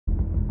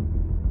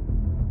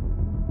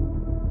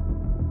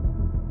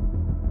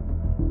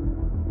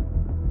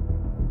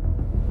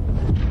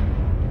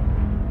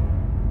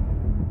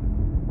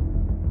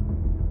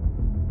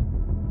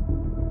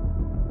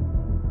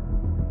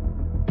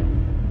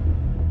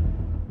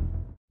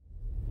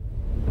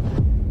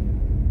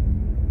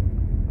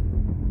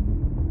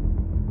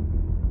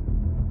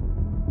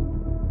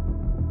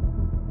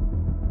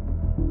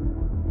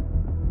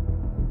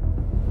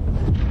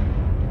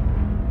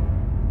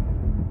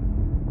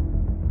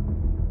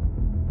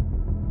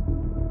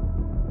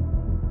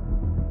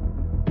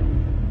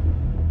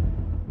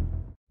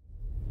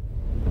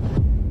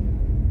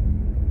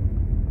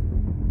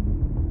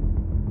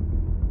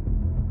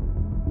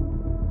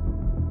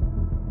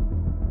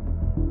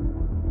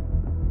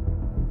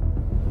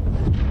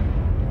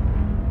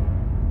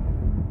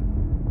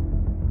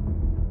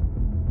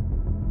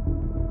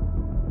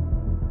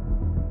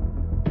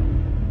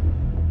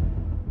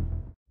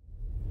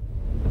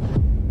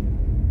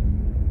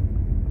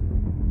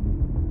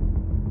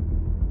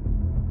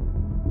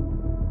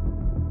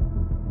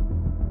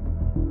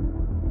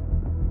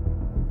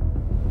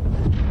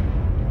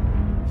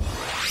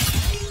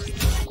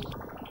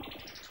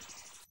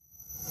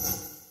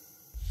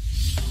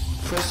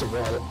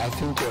I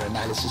think your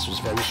analysis was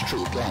very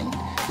straight line.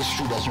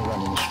 History doesn't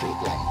run in a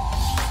straight line.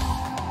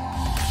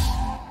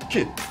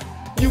 Kid,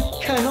 you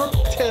cannot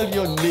tell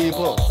your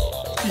neighbor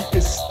he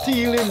is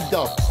stealing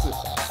ducks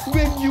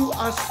when you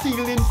are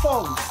stealing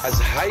fowls. As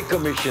High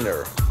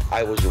Commissioner,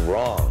 I was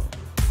wrong.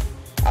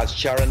 As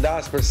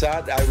Charandas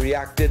Prasad, I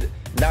reacted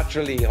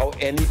naturally how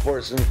any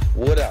person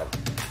would have.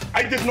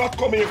 I did not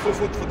come here for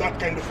that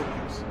kind of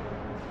abuse.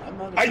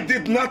 I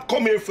did not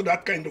come here for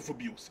that kind of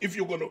abuse. If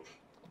you're going to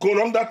go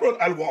down that road,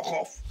 I'll walk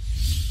off.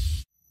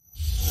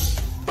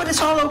 But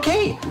it's all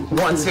okay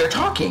once they're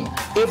talking.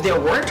 If they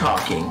weren't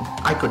talking,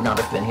 I could not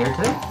have been here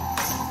today.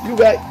 You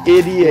got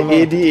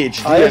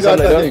ADHD. I got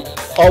nothing.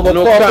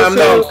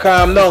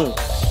 Calm down.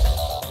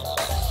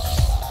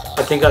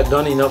 I think I've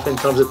done enough in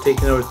terms of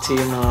taking our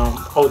team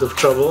out of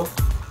trouble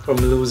from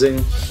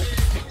losing.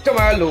 Come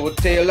on, Lou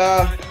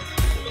Taylor.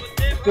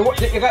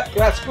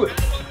 That's good.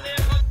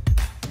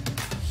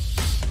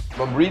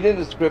 I'm reading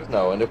the script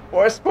now, and the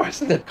first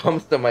person that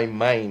comes to my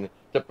mind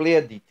to play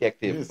a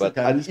detective, yes, but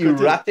an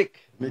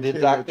erratic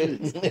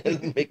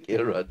detective,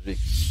 Mikhail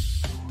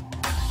Rodriguez.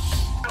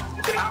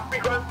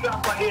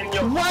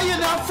 Why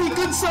an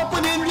African slap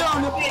an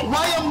Indian?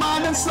 Why a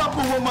man and slap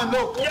a woman?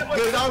 Look,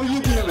 how you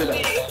deal with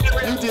that?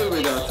 You deal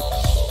with that.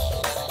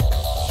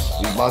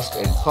 We must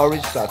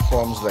encourage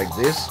platforms like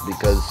this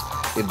because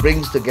it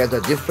brings together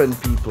different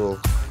people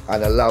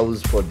and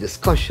allows for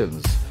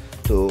discussions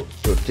to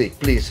take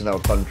place in our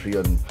country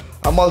on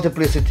a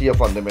multiplicity of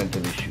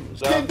fundamental issues.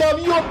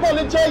 Gildarie, you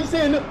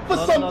apologizing for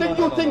something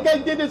you think I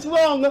did is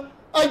wrong.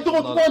 I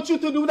don't want you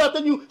to do that,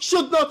 and you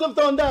should not have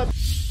done that.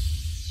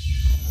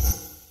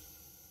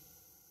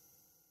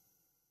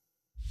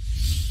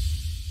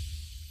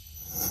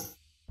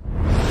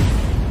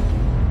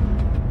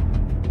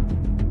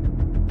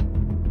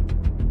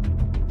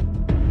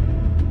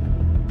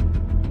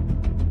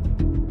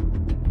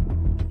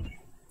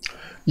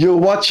 You're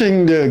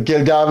watching the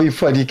Gildarie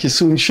Freddie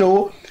Kissoon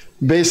show,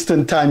 based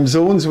in time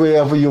zones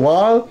wherever you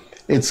are.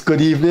 It's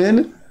good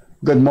evening,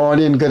 good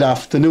morning, good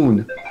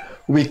afternoon.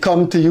 We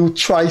come to you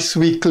twice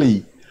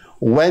weekly,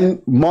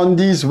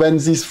 Mondays,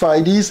 Wednesdays,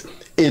 Fridays,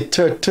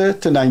 8:30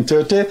 to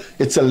 9:30.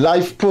 It's a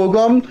live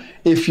program.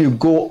 If you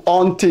go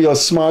onto your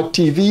smart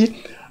TV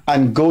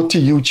and go to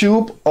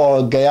YouTube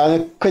or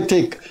Guyanese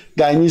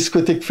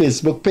Critic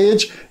Facebook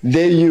page,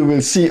 there you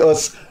will see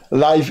us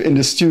live in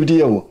the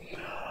studio.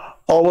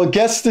 Our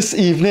guest this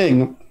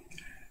evening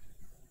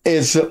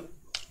is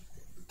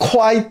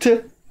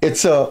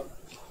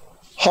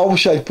how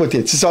shall I put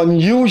it? It's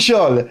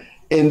unusual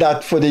in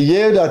that for the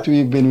year that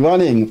we've been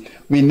running,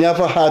 we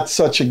never had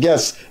such a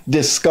guest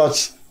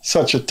discuss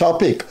such a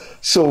topic.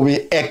 So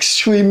we're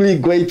extremely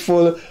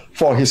grateful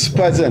for his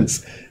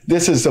presence.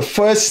 This is the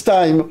first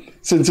time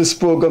since this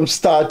program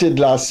started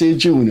last year,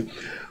 June.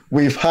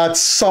 We've had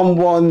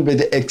someone with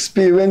the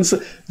experience,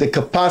 the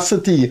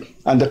capacity,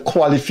 and the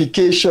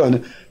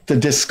qualification to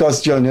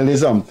discuss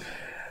journalism.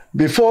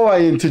 Before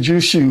I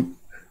introduce him,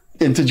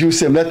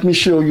 let me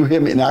show you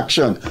him in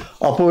action.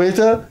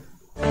 Operator,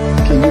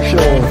 can you show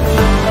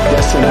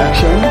guest in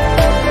action?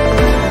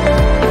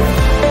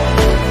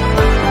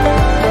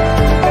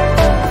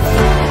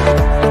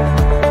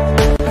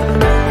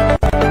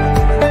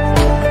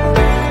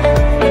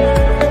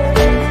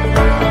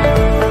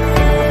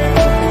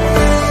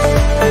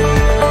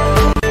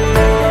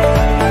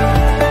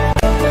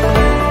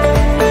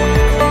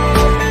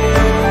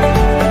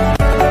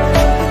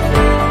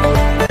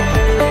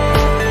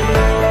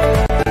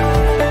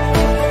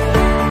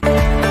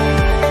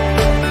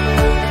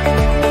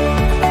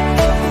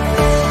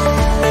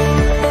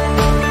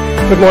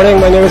 Good morning,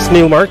 my name is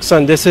Neil Marks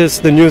and this is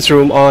the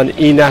newsroom on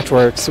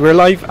E-Networks. We're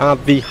live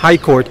at the High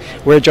Court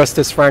where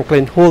Justice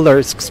Franklin Holder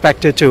is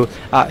expected to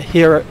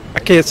hear a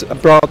case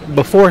brought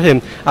before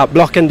him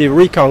blocking the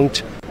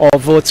recount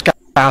of votes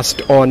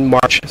cast on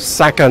March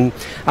 2nd.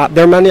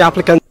 There are many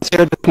applicants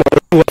here this morning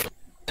who have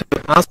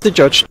to ask the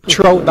judge to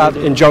throw out that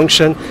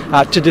injunction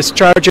to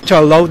discharge it, to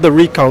allow the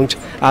recount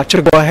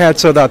to go ahead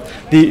so that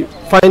the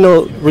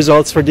final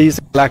results for these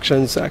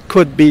elections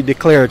could be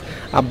declared.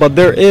 But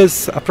there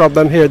is a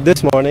problem here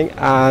this morning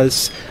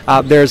as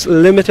there's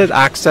limited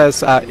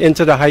access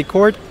into the High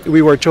Court.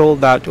 We were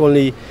told that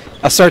only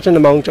a certain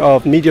amount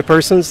of media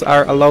persons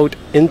are allowed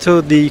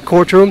into the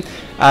courtroom,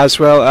 as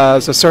well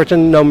as a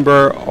certain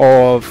number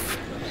of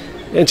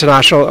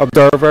international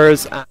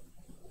observers.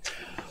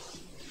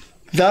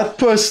 That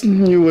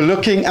person you were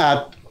looking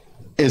at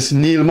is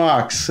Neil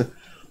Marks,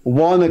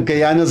 one of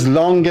Guyana's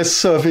longest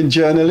serving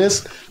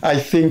journalists. I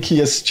think he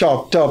has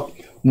chalked up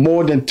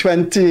more than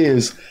 20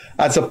 years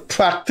as a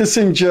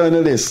practicing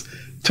journalist,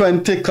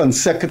 20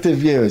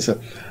 consecutive years.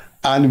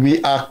 And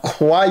we are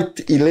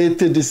quite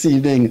elated this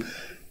evening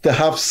to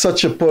have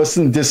such a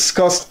person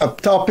discuss a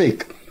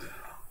topic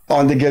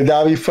on the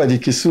Gildarie Freddie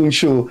Kissoon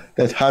show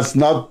that has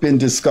not been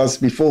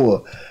discussed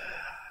before.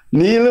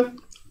 Neil,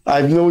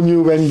 I've known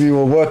you when we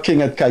were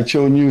working at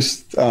Kaicho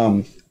News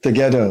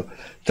together.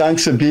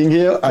 Thanks for being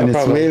here, and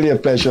it's really a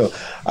pleasure.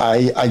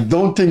 I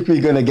don't think we're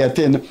going to get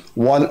in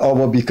 1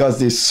 hour because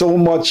there's so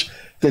much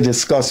to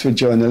discuss with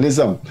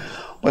journalism.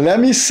 Well, let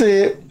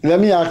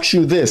me ask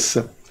you this.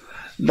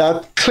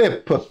 That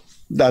clip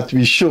that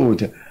we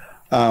showed,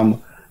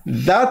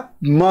 that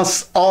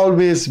must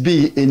always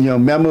be in your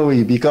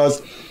memory,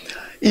 because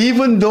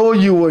even though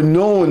you were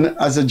known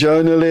as a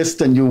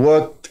journalist and you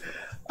worked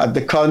at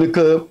the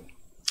Chronicle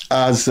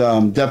as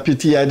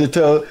deputy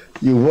editor,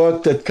 you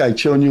worked at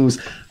Kaicho News,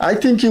 I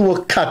think you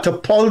were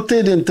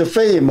catapulted into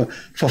fame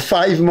for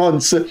 5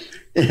 months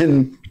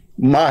in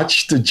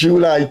March to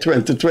July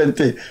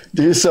 2020.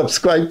 Do you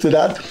subscribe to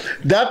that?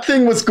 That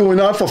thing was going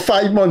on for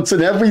 5 months,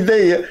 and every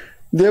day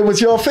there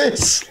was your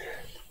face.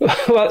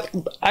 Well,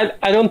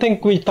 I don't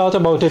think we thought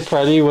about it,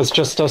 Freddie. It was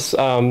just us.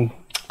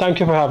 Thank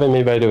you for having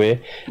me, by the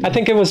way. I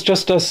think it was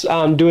just us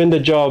doing the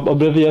job,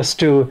 oblivious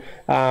to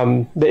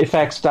the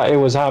effects that it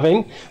was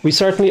having. We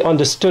certainly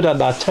understood at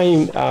that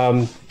time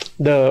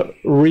the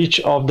reach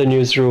of the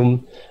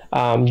newsroom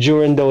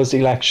during those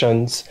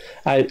elections.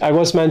 I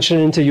was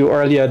mentioning to you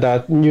earlier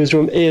that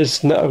Newsroom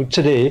is now,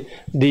 today,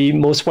 the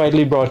most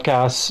widely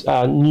broadcast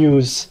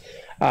news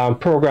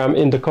program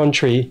in the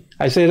country.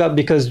 I say that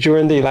because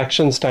during the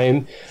elections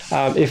time,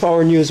 if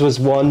our news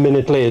was 1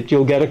 minute late,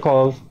 you'll get a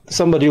call,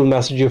 somebody will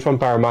message you from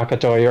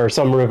Paramakatoy or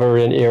some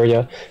riverine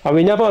area. And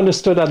we never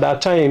understood at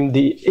that time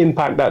the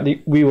impact that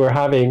we were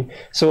having.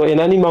 So in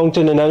any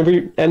mountain, in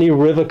any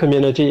river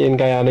community in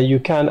Guyana, you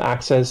can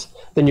access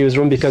the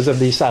newsroom because of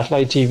the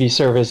satellite TV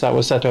service that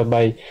was set up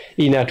by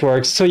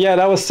E-Networks. So yeah,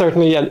 that was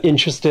certainly an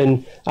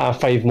interesting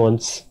 5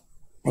 months.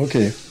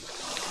 Okay.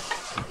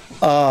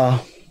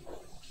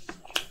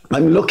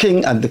 I'm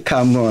looking at the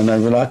camera, and I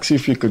will ask you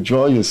if you could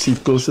draw your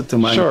seat closer to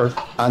mine. Sure.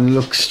 And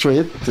look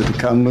straight to the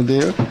camera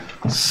there.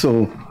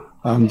 So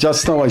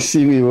just now I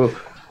see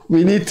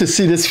we need to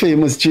see this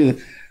famous,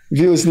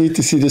 viewers need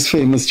to see this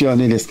famous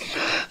journalist.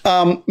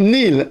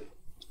 Neil,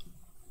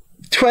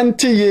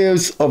 20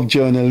 years of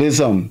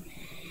journalism.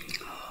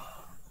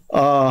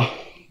 To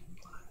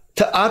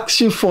ask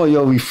you for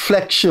your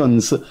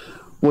reflections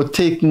would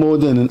take more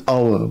than an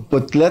hour,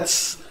 but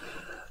let's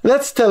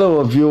tell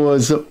our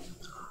viewers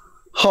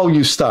how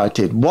you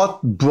started,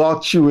 what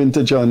brought you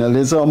into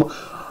journalism,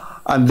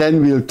 and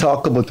then we'll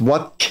talk about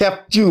what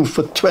kept you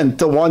for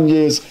 21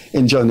 years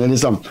in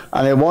journalism.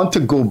 And I want to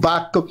go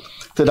back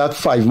to that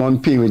 5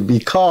 month period,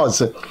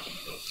 because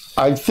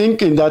I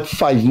think in that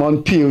 5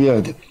 month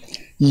period,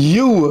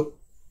 you,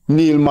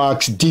 Neil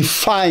Marks,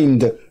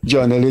 defined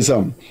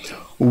journalism.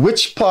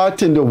 Which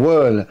part in the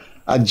world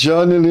are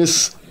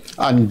journalists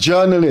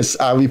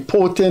are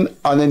reporting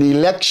on an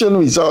election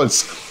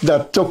results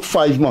that took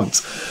 5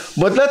 months?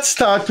 But let's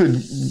start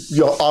with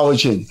your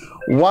origin.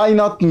 Why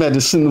not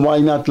medicine? Why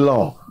not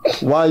law?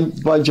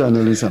 Why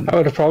journalism? I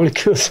would have probably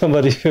killed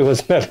somebody if it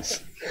was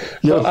medicine.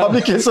 You would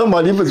probably kill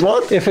somebody if it was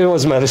what? If it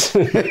was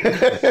medicine.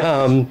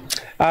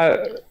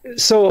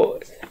 So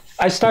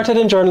I started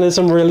in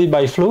journalism really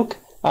by fluke.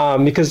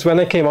 Because when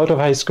I came out of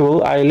high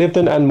school, I lived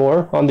in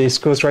Enmore on the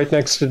East Coast, right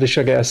next to the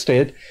sugar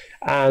estate.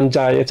 And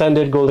I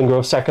attended Golden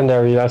Grove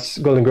Secondary. That's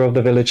Golden Grove,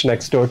 the village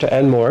next door to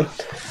Enmore.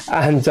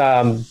 And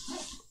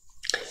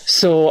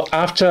so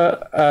after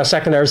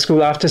secondary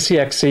school, after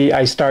CXC,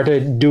 I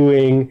started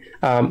doing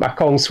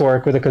accounts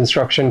work with a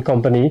construction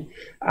company.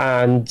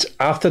 And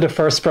after the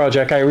first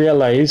project, I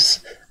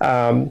realized,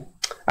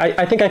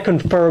 I think I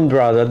confirmed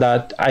rather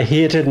that I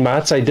hated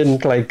maths. I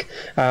didn't like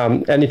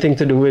anything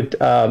to do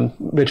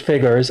with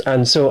figures.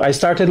 And so I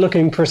started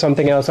looking for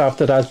something else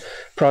after that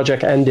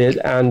project ended.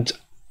 And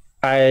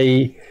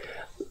I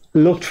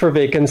looked for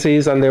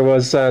vacancies, and there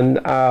was an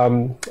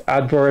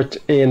advert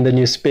in the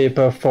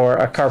newspaper for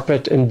a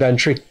carpet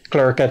inventory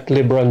clerk at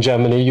Libron,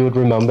 Germany. You would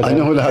remember that. I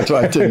know that,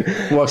 right?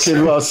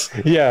 Working was.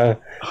 Yeah.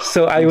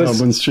 So I was.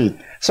 Dublin Street.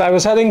 So I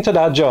was heading to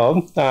that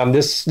job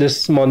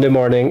this Monday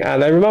morning,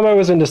 and I remember I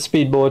was in the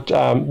speedboat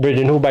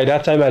Bridging, who by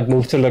that time I'd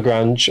moved to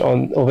Lagrange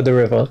over the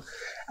river.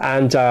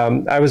 And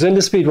I was in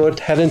the speedboat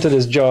heading to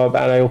this job,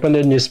 and I opened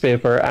a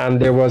newspaper, and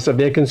there was a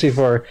vacancy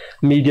for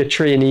media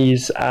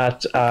trainees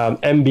at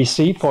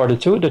MBC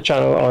 42, the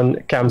channel on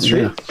Camp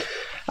Street. Yeah.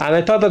 And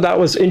I thought that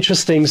was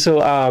interesting. So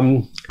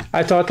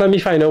I thought, let me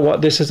find out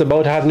what this is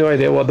about. I had no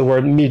idea what the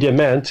word media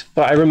meant.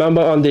 But I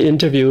remember on the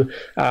interview,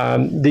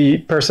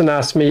 the person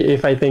asked me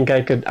if I think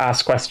I could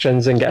ask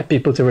questions and get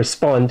people to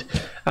respond.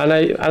 And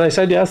I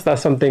said, yes,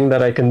 that's something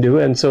that I can do.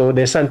 And so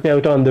they sent me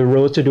out on the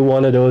road to do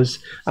one of those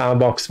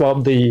box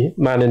bob, the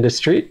man in the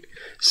street.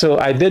 So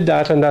I did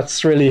that, and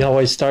that's really how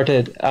I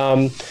started.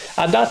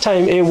 At that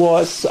time, it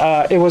was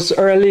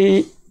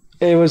late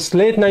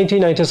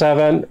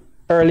 1997,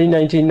 early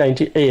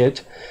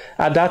 1998.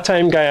 At that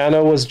time,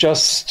 Guyana was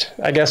just,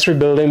 I guess,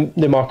 rebuilding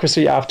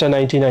democracy after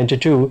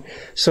 1992.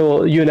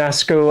 So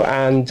UNESCO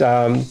and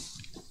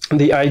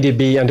the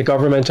IDB and the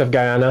government of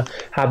Guyana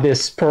had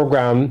this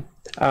program.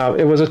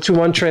 It was a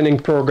 2-month training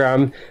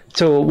program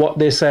to what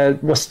they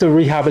said was to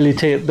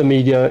rehabilitate the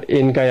media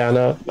in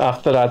Guyana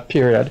after that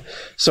period.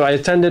 So I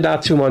attended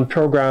that 2-month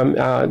program.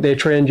 They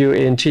trained you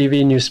in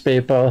TV,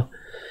 newspaper,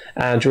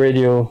 and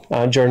radio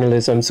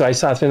journalism. So I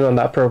sat in on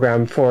that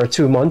program for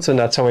 2 months, and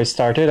that's how I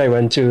started. I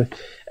went to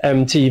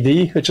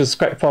MTV, which was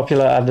quite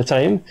popular at the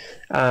time,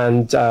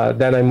 and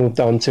then I moved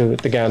on to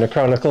the Guyana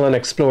Chronicle and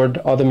explored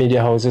other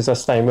media houses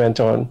as time went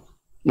on.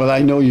 Well,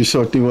 I know you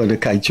certainly were the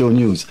Kaicho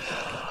News.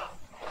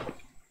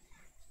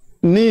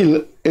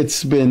 Neil,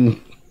 it's been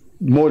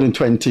more than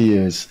 20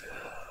 years.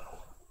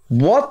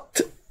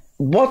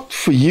 What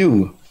for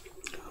you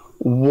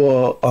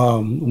were,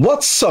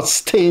 what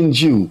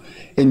sustained you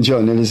in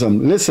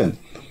journalism? Listen,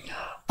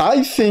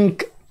 I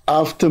think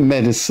after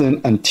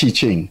medicine and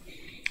teaching,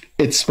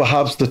 it's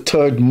perhaps the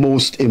third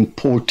most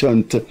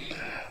important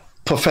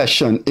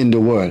profession in the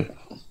world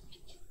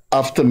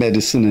after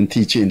medicine and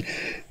teaching.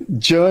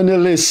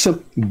 Journalists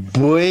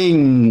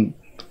bring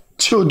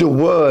to the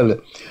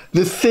world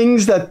the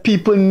things that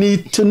people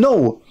need to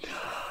know.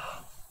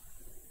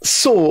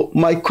 So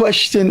my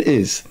question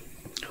is,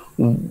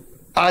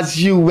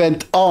 as you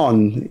went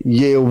on,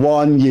 year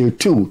 1, year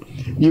 2,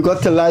 you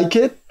got to like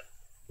it?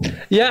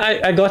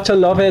 Yeah, I got to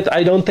love it.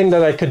 I don't think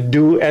that I could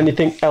do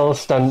anything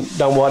else than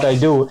what I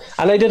do.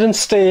 And I didn't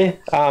stay,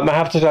 I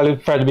have to tell you,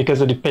 Freddie, because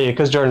of the pay,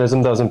 because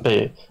journalism doesn't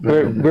pay.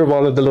 We're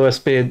one of the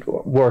lowest paid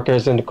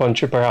workers in the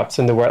country, perhaps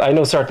in the world. I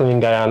know certainly in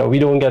Guyana, we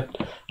don't get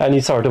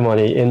any sort of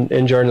money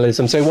in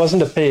journalism. So it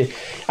wasn't the pay.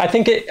 I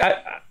think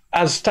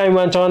as time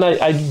went on,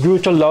 I grew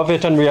to love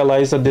it and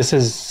realized that this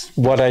is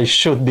what I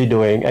should be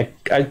doing.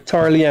 I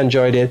thoroughly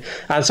enjoyed it.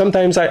 And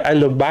sometimes I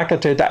look back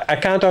at it, I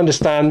can't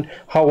understand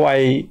how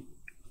I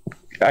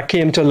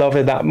came to love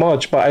it that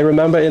much. But I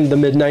remember in the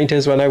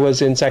mid-90s when I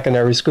was in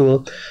secondary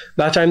school,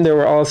 that time there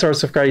were all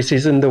sorts of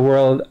crises in the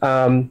world.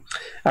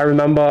 I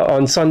remember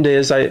on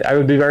Sundays, I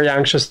would be very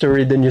anxious to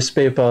read the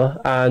newspaper,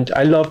 and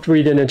I loved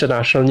reading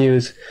international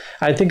news.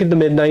 I think in the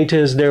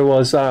mid-90s, there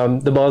was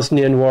the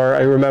Bosnian War.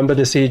 I remember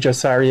the siege of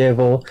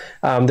Sarajevo,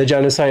 the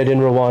genocide in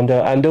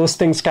Rwanda, and those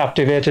things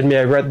captivated me.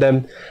 I read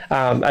them.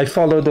 I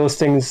followed those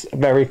things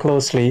very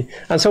closely.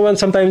 And so when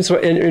sometimes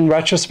in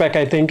retrospect,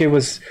 I think it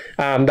was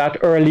that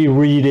early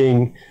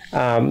reading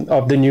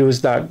of the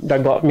news that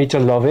got me to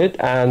love it.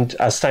 And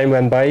as time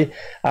went by,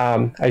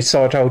 I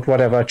sought out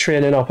whatever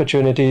training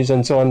opportunities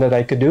and so on that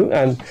I could do.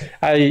 And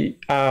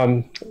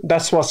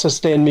that's what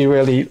sustained me,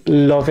 really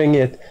loving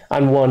it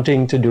and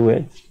wanting to do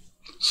it.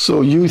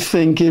 So you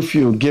think if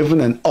you're given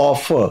an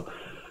offer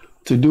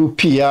to do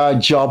PR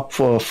job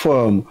for a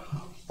firm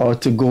or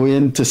to go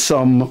into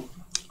some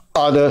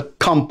other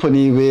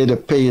company where the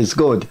pay is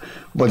good,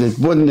 but it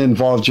wouldn't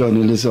involve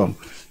journalism,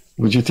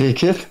 would you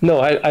take it? No,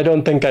 I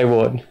don't think I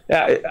would.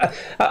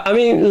 I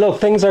mean,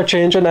 look, things are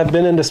changing. I've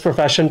been in this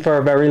profession for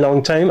a very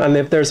long time. And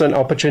if there's an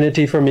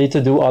opportunity for me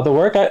to do other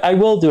work, I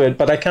will do it.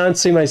 But I can't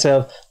see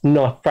myself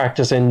not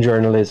practicing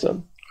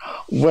journalism.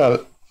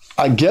 Well,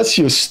 I guess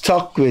you're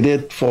stuck with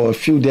it for a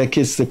few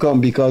decades to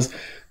come because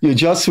you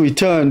just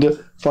returned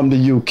from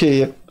the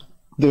UK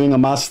doing a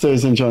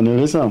master's in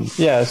journalism.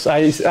 Yes,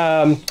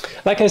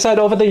 like I said,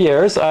 over the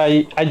years,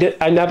 I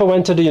never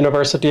went to the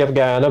University of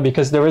Guyana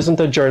because there isn't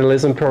a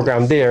journalism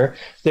program there.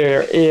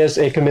 There is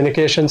a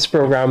communications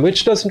program,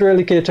 which doesn't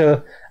really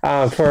cater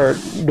for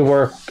the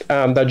work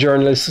that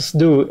journalists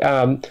do.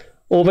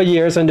 Over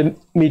years in the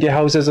media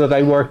houses that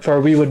I worked for,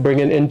 we would bring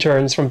in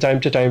interns from time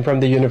to time from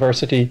the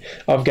University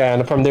of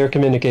Guyana, from their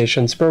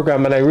communications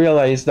program. And I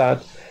realized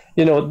that,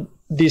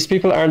 these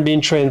people aren't being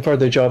trained for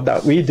the job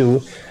that we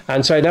do.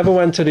 And so I never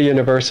went to the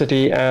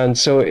university. And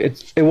so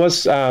it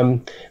was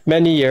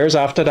many years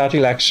after that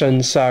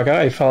election saga,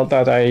 I felt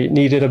that I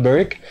needed a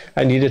break.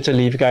 I needed to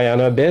leave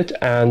Guyana a bit.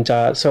 And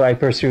so I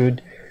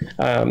pursued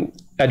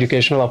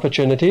educational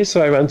opportunities.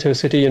 So I went to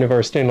City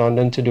University in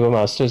London to do a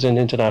master's in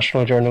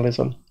international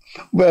journalism.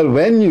 Well,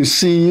 when you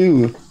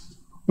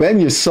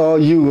saw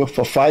you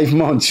for 5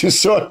 months, you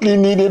certainly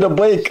needed a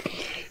break.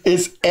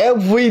 It's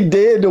every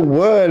day the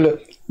world,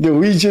 the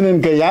region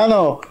in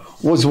Guyana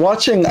was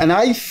watching. And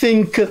I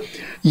think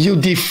you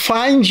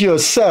defined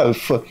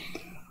yourself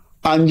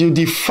and you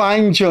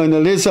defined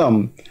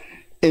journalism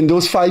in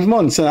those 5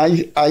 months. And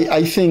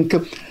I think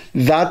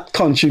that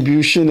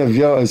contribution of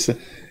yours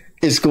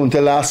is going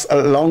to last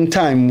a long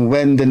time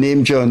when the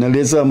name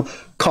journalism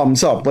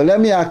comes up. But let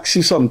me ask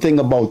you something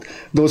about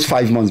those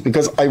 5 months,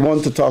 because I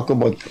want to talk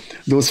about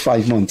those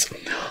 5 months.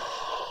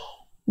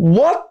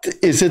 What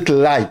is it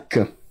like?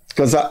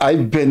 Because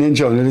I've been in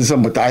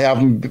journalism, but I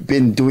haven't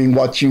been doing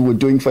what you were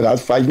doing for that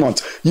 5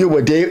 months. You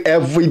were there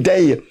every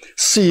day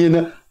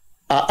seeing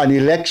an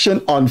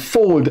election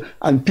unfold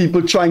and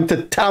people trying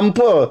to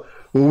tamper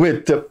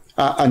with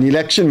an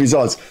election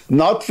results,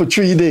 not for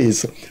 3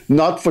 days,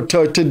 not for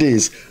 30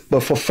 days,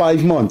 but for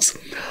 5 months.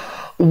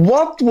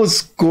 What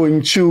was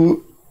going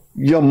through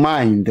your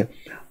mind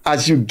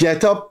as you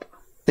get up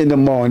in the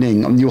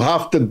morning and you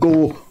have to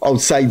go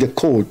outside the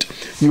court,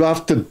 you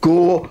have to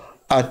go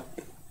at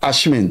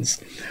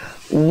Ashman's?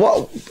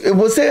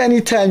 Was there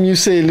any time you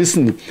say,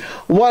 listen,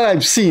 what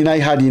I've seen, I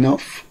had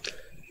enough?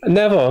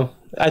 Never.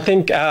 I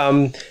think,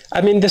 while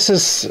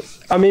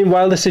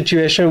the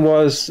situation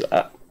was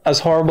as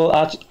horrible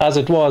as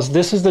it was,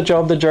 this is the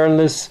job the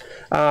journalists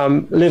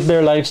live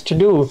their lives to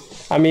do.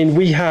 I mean,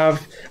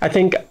 I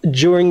think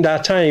during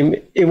that time,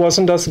 it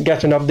wasn't us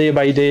getting up day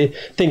by day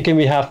thinking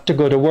we have to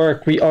go to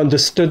work. We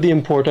understood the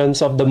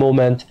importance of the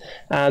moment,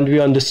 and we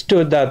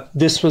understood that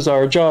this was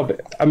our job.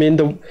 I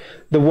mean,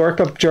 the work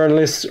of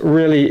journalists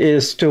really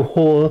is to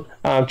hold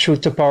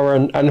truth to power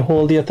and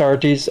hold the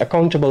authorities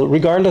accountable,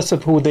 regardless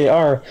of who they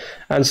are.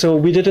 And so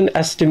we didn't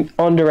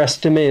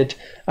underestimate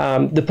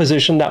the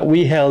position that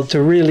we held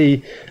to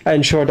really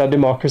ensure that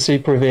democracy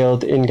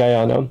prevailed in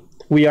Guyana.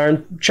 We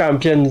aren't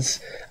champions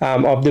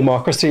of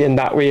democracy in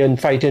that way and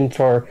fighting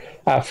for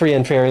free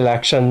and fair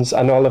elections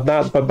and all of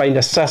that. But by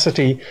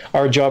necessity,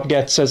 our job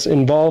gets us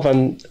involved.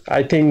 And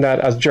I think that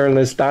as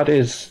journalists, that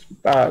is,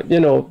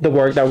 the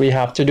work that we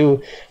have to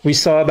do. We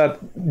saw that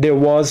there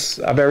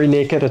was a very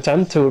naked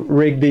attempt to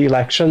rig the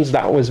elections.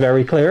 That was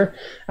very clear.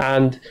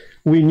 And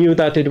we knew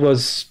that it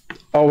was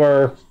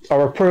our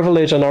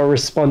privilege and our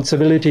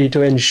responsibility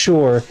to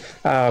ensure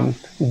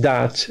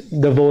that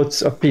the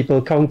votes of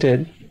people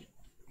counted.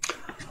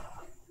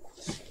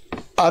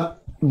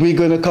 We're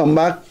going to come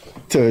back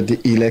to the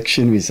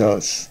election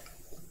results.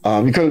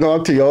 We're going to go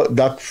back to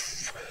that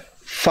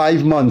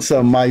 5 months.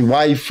 My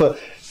wife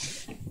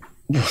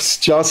was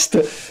just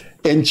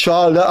in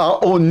charge.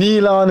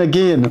 O'Neill on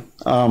again.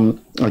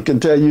 I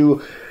can tell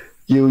you,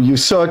 you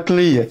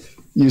certainly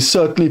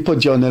put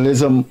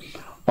journalism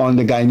on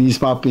the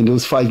Guyanese map in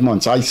those 5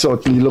 months. I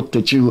certainly looked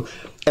at you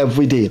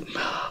every day.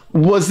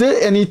 Was there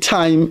any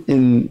time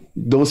in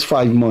those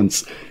 5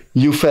 months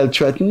you felt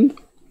threatened?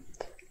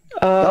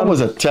 That was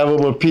a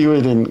terrible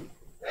period.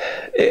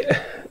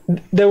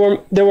 There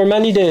were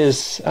many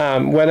days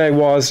when I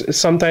was.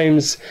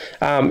 Sometimes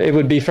it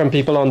would be from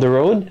people on the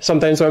road.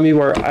 Sometimes when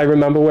I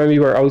remember when we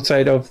were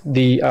outside of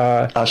the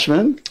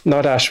Ashman,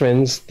 not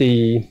Ashman's,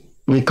 the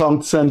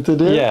Recount Center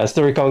there. Yes,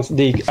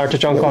 the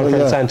Artichon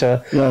Conference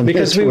Center. Yeah,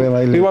 because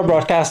we were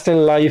broadcasting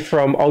live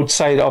from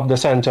outside of the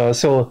center.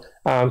 So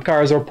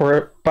cars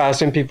were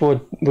passing,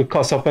 people would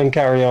cuss up and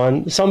carry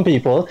on. Some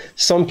people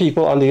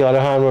on the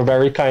other hand were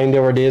very kind.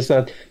 There were days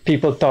that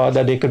people thought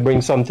that they could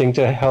bring something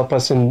to help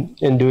us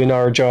in doing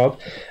our job.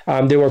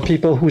 There were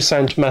people who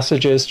sent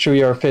messages through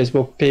your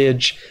Facebook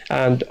page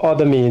and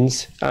other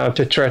means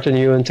to threaten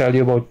you and tell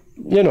you about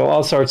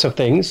all sorts of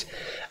things.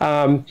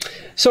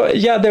 So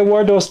yeah, there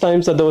were those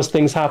times that those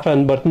things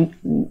happened, but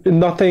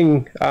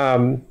nothing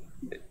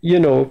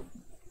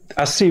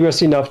as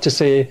serious enough to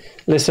say,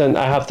 listen,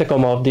 I have to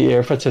come off the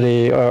air for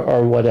today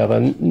or whatever.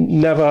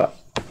 Never.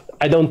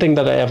 I don't think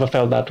that I ever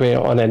felt that way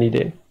on any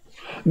day.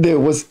 There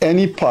was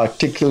any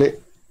particular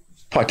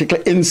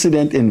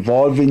incident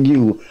involving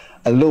you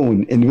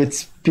alone in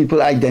which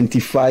people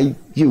identify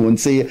you and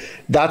say,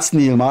 that's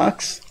Neil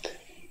Marks?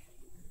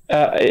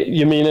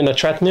 You mean in a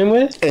threatening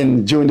way?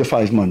 And during the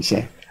 5 months,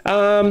 yeah.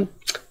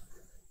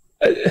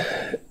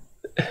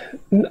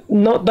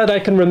 Not that I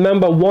can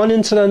remember. One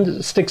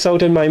incident sticks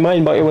out in my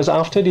mind, but it was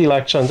after the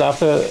elections,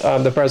 after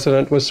the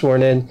president was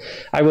sworn in.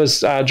 I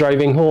was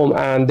driving home,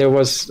 and there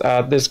was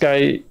this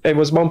guy. It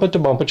was bumper to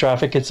bumper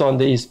traffic. It's on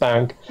the East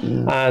Bank,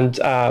 and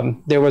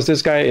there was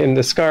this guy in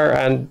this car,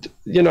 and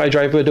I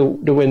drive with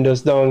the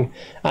windows down,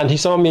 and he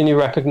saw me and he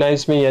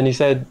recognized me, and he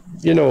said,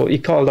 he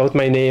called out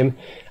my name,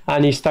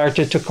 and he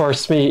started to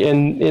curse me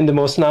in the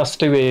most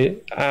nasty way,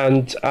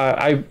 and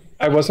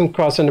I wasn't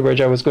crossing the bridge.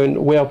 I was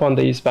going way up on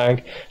the East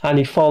Bank, and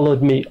he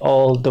followed me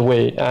all the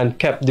way and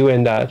kept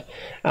doing that.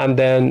 And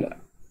then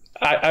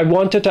I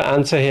wanted to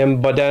answer him,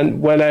 but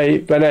then when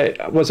I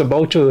was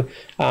about to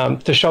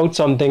shout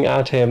something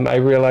at him, I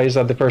realized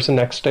that the person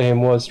next to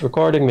him was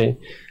recording me,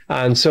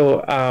 and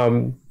so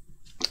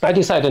I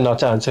decided not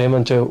to answer him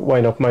and to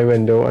wind up my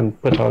window and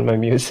put on my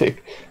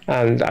music,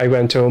 and I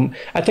went home.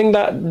 I think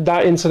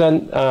that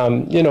incident,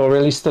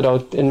 really stood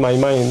out in my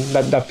mind,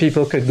 that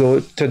people could go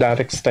to that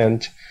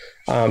extent.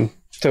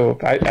 So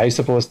I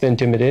suppose to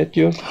intimidate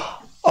you.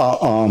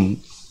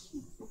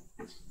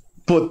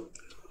 But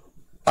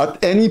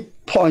at any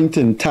point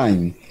in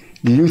time,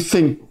 do you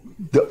think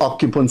the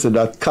occupants of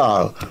that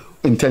car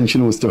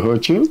intention was to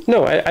hurt you?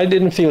 No, I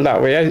didn't feel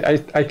that way.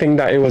 I think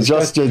that it was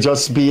just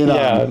being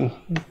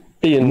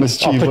being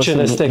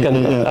opportunistic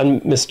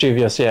and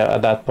mischievous,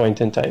 at that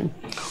point in time.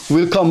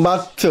 We'll come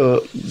back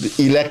to the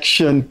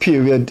election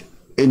period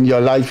in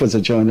your life as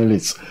a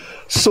journalist.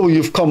 So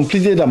you've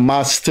completed a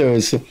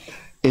master's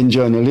in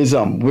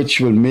journalism,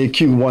 which will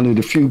make you one of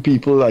the few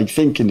people, I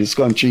think, in this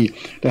country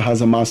that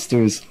has a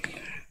master's,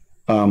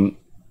 that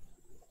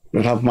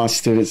have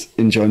masters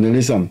in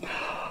journalism.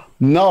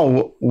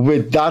 Now,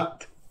 with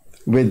that,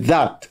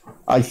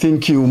 I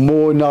think you're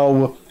more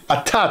now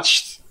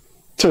attached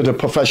to the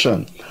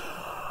profession.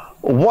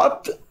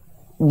 What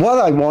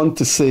I want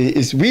to say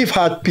is we've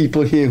had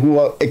people here who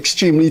are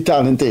extremely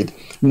talented,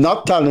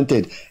 not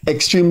talented,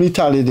 extremely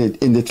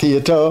talented in the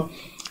theater,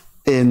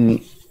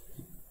 in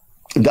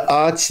the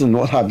arts and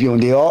what have you,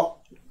 and they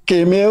all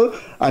came here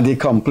and they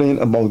complain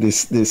about the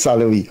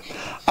salary.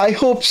 I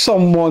hope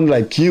someone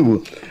like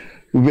you,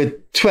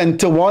 with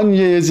 21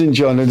 years in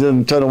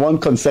journalism, 21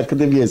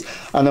 consecutive years,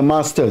 and a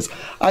master's.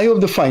 I hope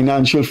the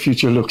financial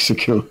future looks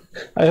secure.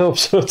 I hope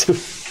so too.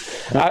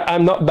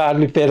 I'm not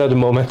badly paid at the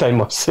moment, I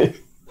must say.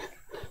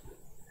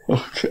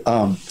 Okay,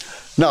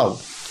 now,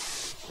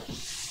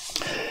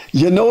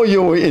 you know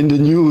you were in the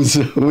news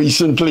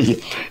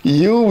recently.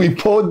 You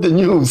report the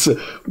news,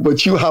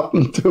 but you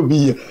happen to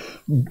be,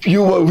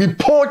 you were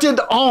reported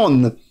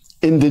on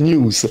in the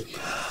news.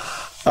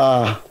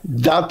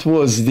 That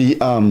was the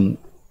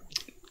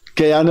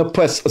Guyana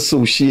Press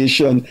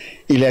Association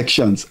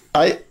elections.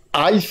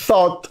 I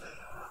thought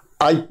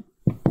I'm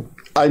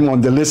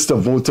on the list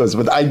of voters,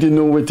 but I didn't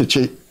know where to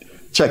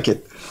check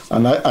it.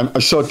 And I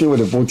certainly would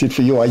have voted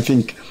for you. I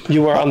think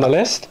you were on the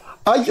list.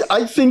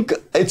 I think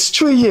it's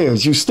 3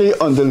 years you stay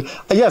on the.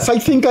 Yes, I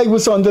think I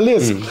was on the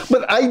list,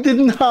 but I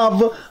didn't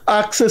have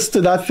access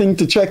to that thing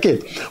to check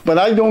it. But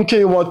I don't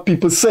care what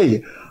people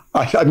say.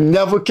 I've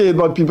never cared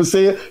what people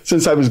say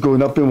since I was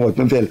growing up in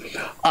Watermanville.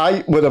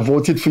 I would have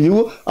voted for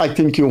you. I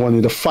think you're one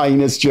of the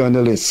finest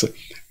journalists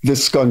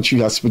this country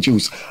has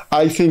produced.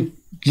 I think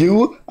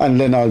you and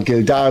Leonard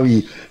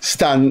Gildarie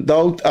stand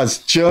out as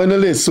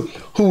journalists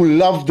who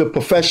love the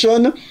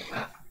profession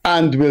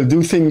and will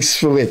do things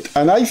for it.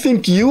 And I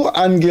think you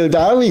and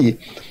Gildarie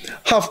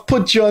have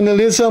put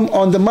journalism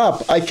on the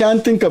map. I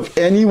can't think of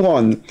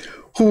anyone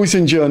who is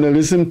in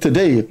journalism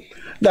today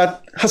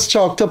that has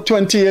chalked up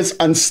 20 years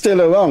and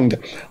still around.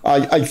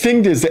 I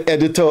think there's the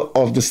editor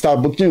of the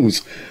Starbuck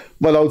News,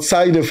 but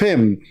outside of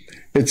him,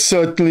 it's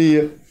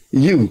certainly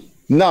you.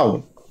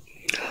 Now,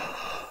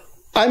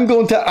 I'm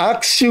going to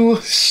ask you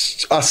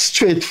a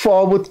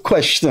straightforward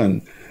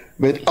question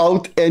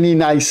without any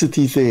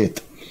nicety to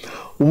it.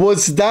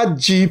 Was that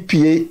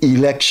GPA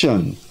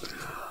election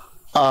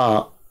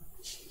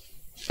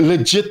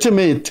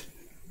legitimate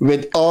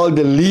with all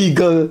the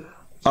legal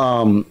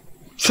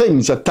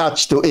things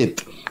attached to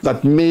it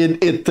that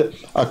made it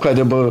a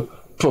credible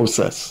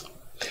process?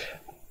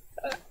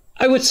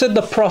 I would say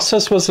the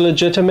process was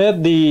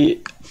legitimate.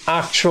 The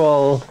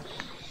actual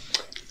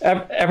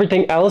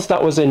everything else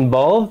that was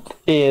involved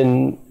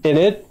in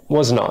it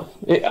was not.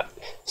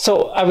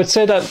 So I would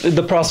say that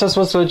the process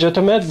was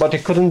legitimate, but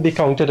it couldn't be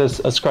counted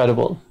as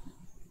credible.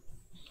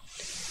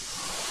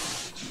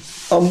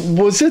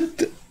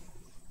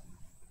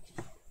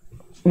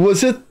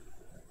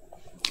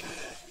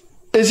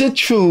 Is it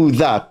true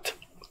that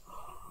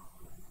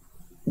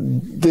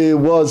there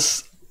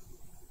was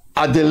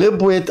a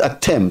deliberate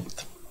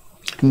attempt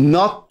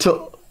not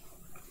to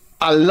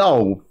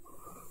allow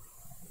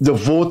the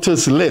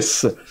voters'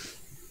 list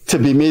to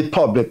be made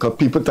public or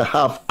people to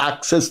have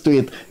access to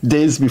it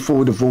days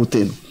before the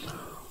voting?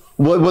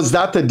 Was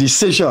that a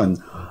decision?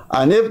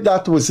 And if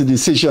that was a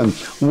decision,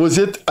 was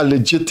it a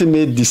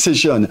legitimate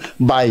decision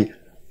by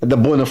the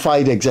bona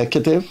fide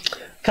executive?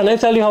 Can I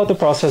tell you how the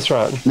process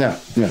ran? Yeah.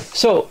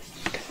 So,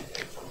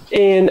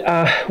 when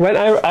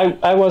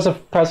I was a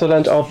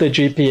president of the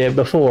GPA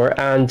before,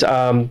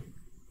 and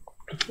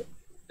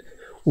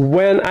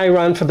when I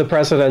ran for the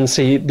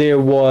presidency, there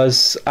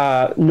was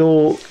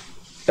no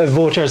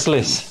voters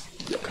list.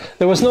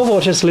 There was no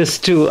voters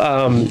list to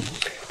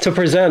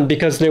present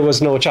because there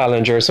was no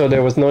challenger. So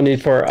there was no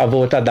need for a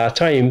vote at that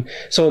time.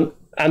 So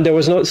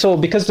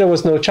because there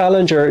was no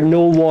challenger,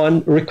 no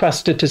one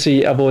requested to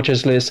see a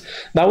voters list.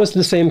 That was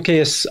the same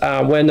case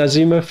when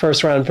Nazima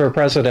first ran for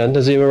president,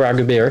 Nazima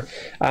Ragubir.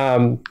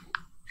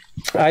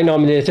 I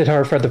nominated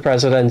her for the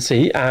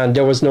presidency and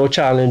there was no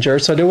challenger.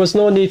 So there was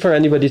no need for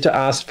anybody to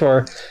ask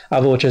for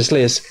a voters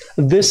list.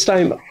 This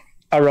time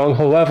around,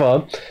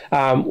 however,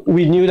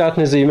 we knew that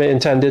Nazima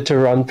intended to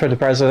run for the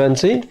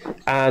presidency,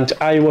 and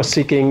I was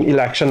seeking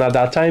election at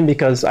that time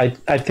because I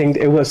think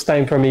it was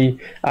time for me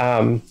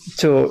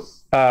to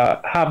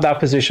have that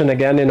position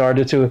again in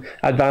order to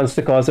advance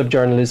the cause of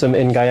journalism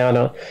in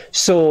Guyana.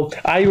 So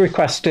I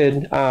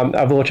requested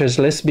a voters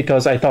list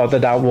because I thought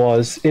that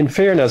was in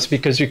fairness,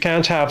 because you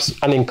can't have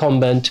an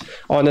incumbent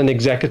on an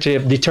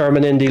executive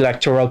determining the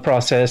electoral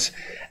process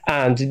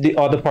and the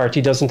other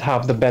party doesn't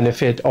have the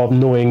benefit of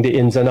knowing the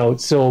ins and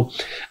outs. So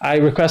I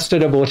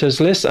requested a voters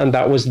list and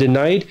that was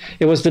denied.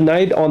 It was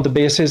denied on the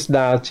basis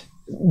that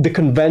the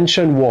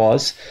convention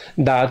was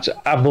that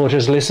a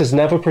voters list is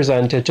never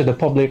presented to the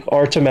public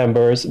or to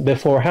members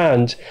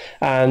beforehand.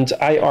 And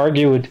I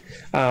argued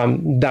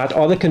that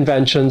other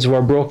conventions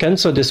were broken,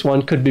 so this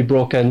one could be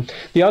broken.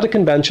 The other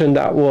convention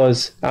that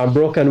was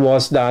broken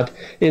was that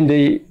in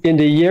the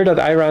year that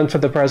I ran for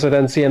the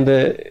presidency and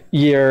the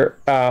year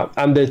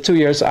and the 2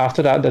 years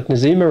after that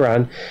Nazima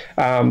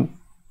ran,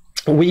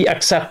 we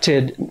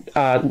accepted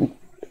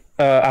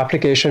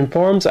application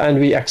forms and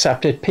we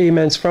accepted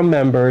payments from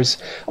members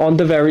on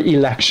the very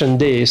election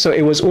day. So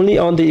it was only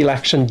on the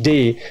election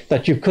day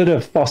that you could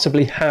have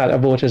possibly had a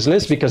voters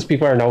list, because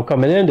people are now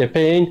coming in, they're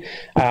paying,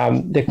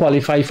 they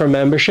qualify for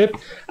membership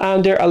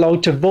and they're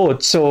allowed to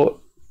vote.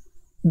 So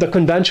the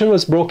convention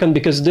was broken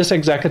because this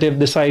executive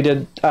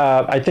decided,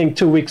 I think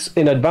 2 weeks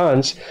in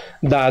advance,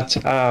 that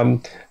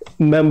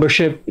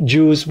membership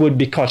dues would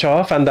be cut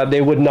off and that they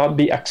would not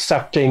be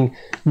accepting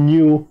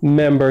new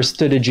members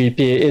to the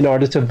GPA in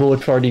order to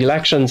vote for the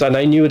elections. And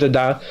I knew that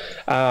that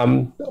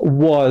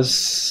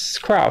was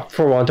crap,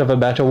 for want of a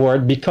better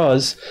word,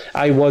 because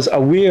I was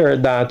aware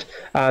that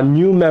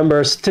new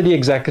members to the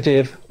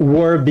executive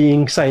were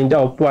being signed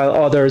up while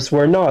others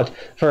were not.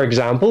 For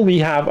example, we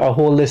have a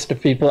whole list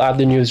of people at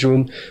the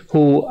newsroom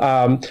who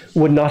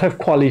would not have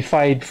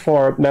qualified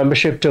for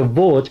membership to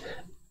vote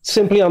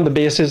simply on the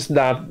basis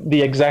that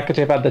the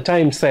executive at the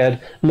time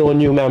said no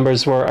new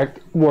members were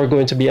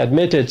going to be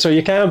admitted. So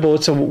you can't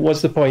vote. So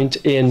what's the point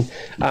in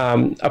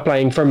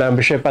applying for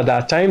membership at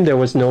that time? There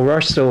was no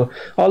rush. So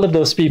all of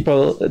those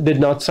people did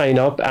not sign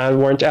up and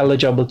weren't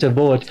eligible to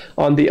vote.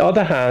 On the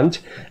other hand,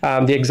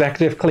 the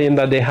executive claimed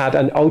that they had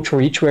an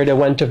outreach where they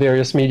went to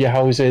various media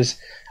houses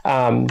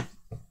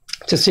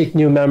to seek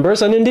new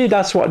members. And indeed,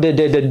 that's what they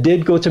did. They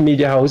did go to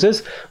media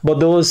houses, but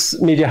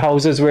those media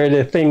houses were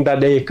the thing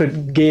that they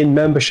could gain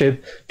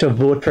membership to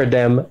vote for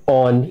them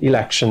on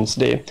elections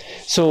day.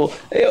 So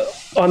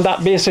on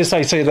that basis,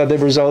 I say that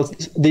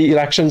the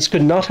elections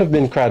could not have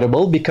been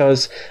credible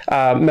because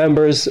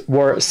members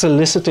were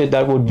solicited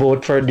that would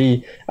vote for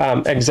the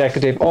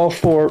executive. All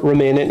four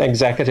remaining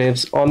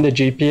executives on the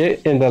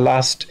GPA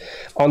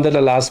under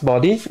the last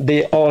body,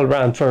 they all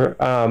ran for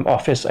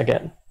office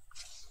again.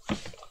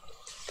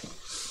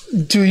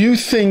 Do you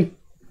think,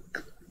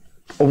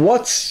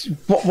 what's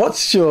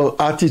your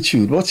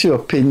attitude, what's your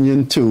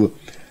opinion to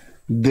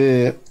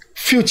the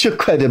future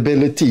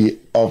credibility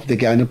of the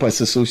Guyana Press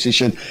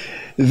Association?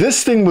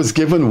 This thing was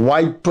given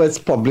wide press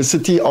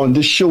publicity. On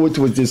this show, it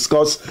was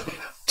discussed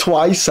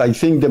twice. I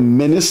think the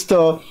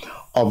Minister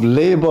of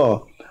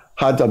Labour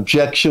had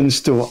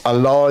objections to a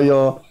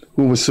lawyer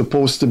who was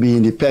supposed to be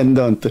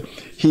independent,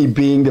 he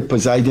being the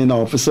presiding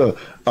officer,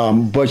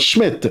 Bud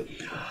Schmidt.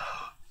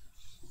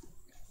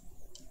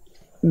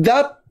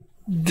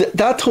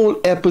 That whole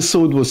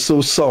episode was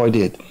so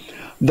sordid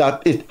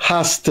that it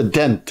has to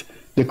dent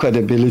the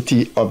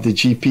credibility of the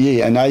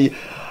GPA. And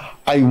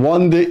I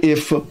wonder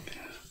if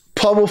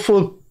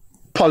powerful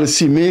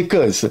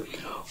policymakers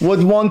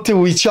would want to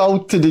reach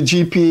out to the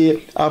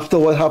GPA after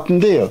what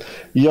happened there.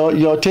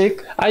 Your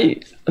take?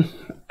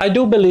 I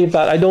do believe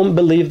that. I don't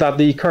believe that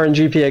the current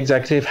GPA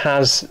executive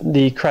has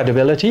the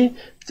credibility.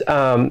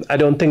 I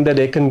don't think that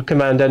they can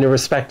command any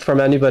respect from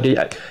anybody.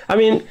 I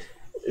mean,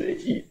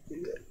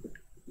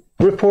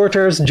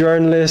 reporters,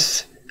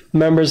 journalists,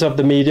 members of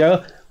the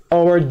media,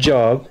 our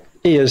job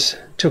is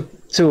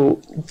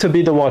to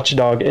be the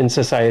watchdog in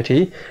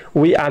society.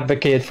 We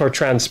advocate for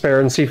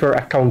transparency, for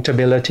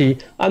accountability,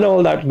 and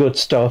all that good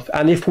stuff.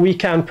 And if we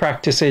can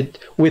practice it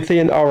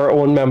within our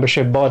own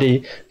membership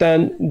body,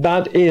 then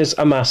that is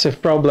a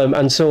massive problem.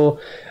 And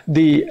so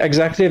the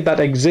executive that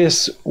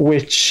exists,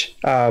 which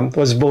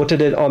was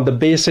voted in on the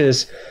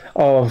basis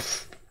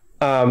of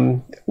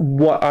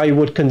what I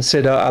would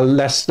consider a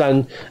less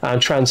than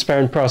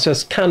transparent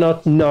process,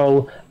 cannot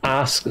now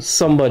ask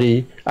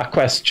somebody a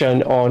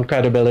question on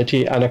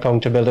credibility and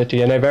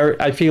accountability. And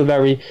I feel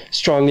very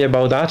strongly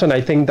about that. And I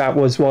think that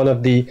was one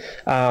of the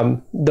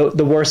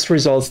worst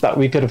results that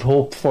we could have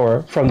hoped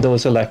for from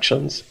those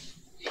elections.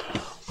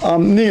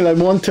 Neil, I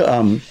want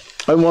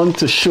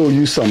to show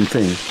you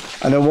something,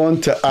 and I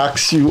want to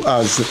ask you,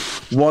 as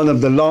one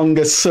of the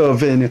longest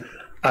serving,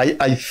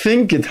 I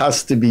think it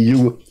has to be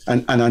you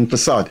and Anand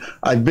Prasad.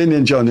 I've been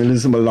in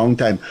journalism a long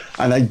time,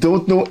 and I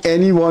don't know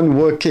anyone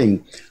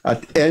working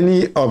at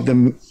any of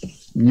the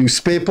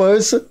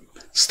newspapers,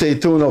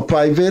 state-owned or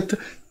private,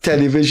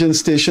 television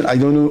station. I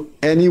don't know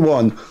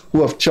anyone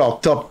who have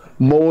chalked up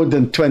more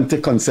than 20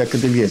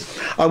 consecutive years.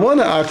 I want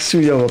to ask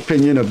you your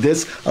opinion of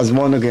this as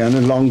one of the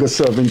longest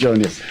serving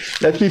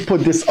journalists. Let me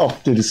put this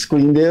up to the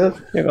screen there.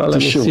 Yeah, well, let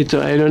me see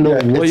too. I don't know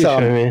what you're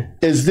showing me.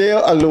 Is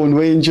there a Lone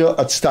Ranger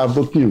at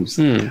Starbuck News?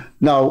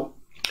 Now,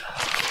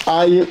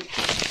 I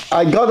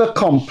got a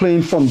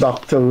complaint from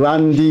Dr.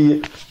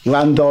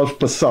 Randolph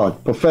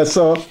Prasad,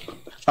 professor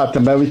at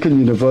American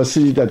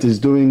University, that is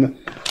doing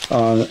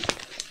a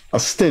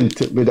stint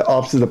with the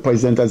Office of the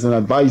President as an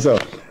advisor.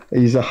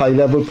 He's a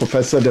high-level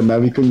professor at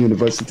American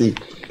University,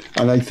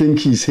 and I think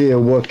he's here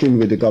working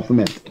with the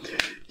government.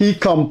 He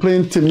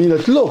complained to me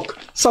that, look,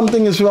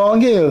 something is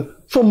wrong here.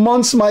 For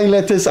months, my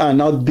letters are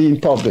not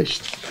being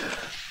published.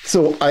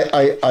 So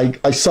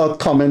I saw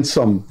comments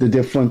from the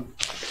different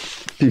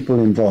people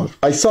involved.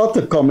 I saw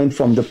the comment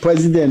from the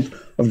president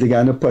of the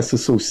Guyana Press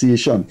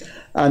Association,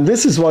 and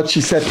this is what she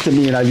said to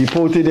me, and I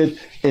reported it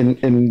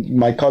in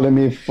my column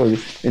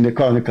in the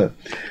Chronicle.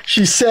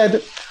 She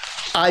said,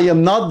 I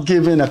am not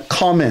giving a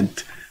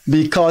comment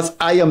because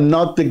I am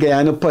not the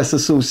Guyana Press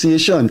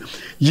Association.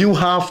 You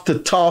have to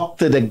talk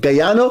to the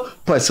Guyana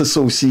Press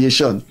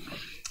Association.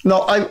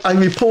 Now, I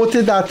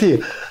reported that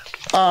here.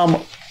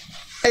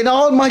 In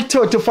all my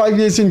 35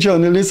 years in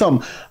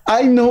journalism,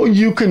 I know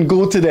you can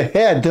go to the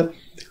head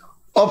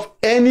of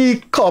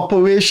any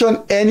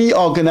corporation, any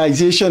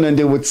organization, and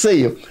they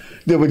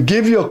would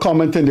give you a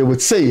comment and they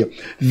would say,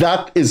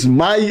 that is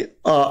my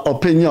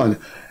opinion.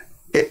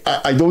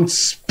 I don't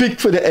speak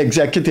for the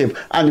executive,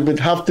 and it would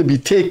have to be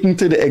taken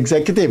to the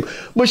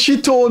executive. But she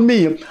told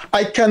me,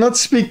 I cannot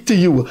speak to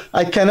you.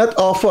 I cannot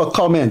offer a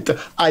comment.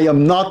 I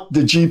am not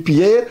the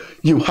GPA.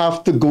 You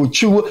have to go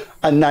through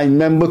a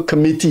 9-member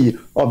committee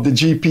of the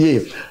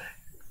GPA.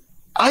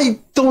 I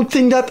don't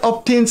think that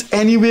obtains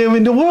anywhere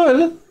in the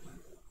world.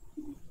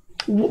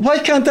 Why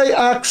can't I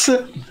ask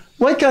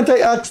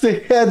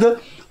the head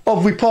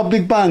of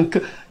Republic Bank,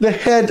 the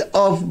head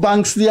of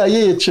Banks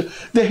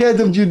DIH, the head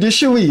of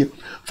Judiciary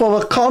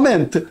for a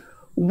comment?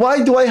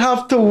 Why do I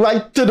have to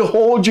write to the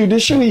whole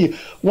judiciary?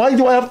 Why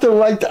do I have to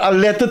write a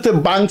letter to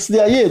Banks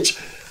DIH?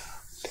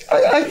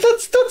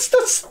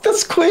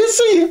 That's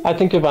crazy. I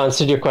think you've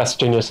answered your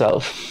question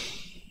yourself.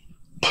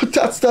 But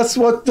that's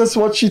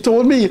what she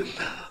told me.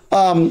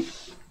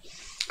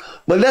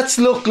 But let's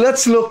look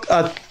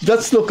at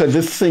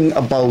this thing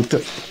about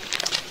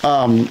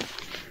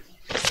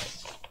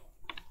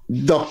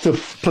Dr.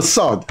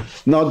 Prasad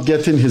not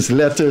getting his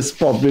letters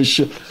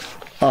published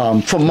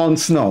for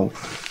months now.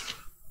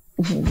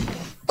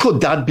 Could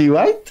that be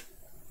right?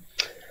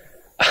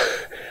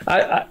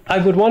 I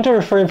would want to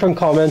refrain from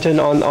commenting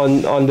on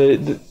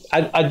the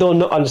I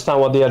don't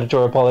understand what the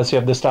editorial policy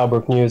of the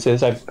Starbrook News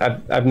is.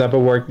 I've never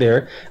worked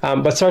there,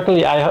 but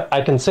certainly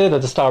I can say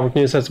that the Starbrook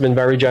News has been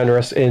very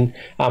generous in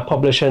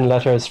publishing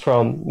letters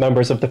from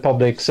members of the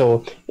public.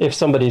 So if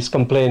somebody's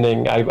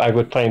complaining, I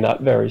would find that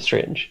very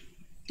strange.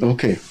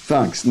 Okay,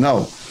 thanks.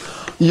 Now,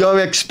 your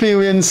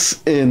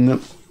experience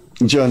in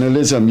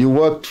journalism. You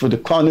worked for the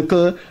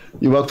Chronicle,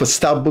 you worked for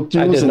Starbrook News.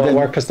 I did not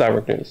work for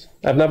Starbrook News.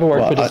 I've never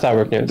worked for the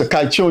Starbrook News. The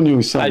Kaicho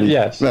News.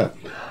 Yes. Yeah.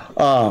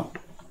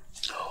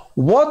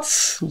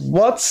 What's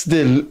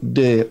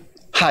the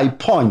high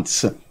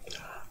points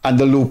and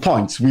the low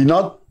points?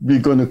 We're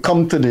going to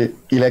come to the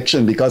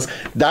election because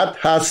that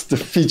has to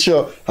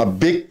feature a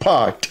big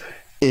part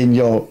in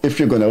if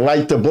you're going to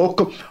write a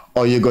book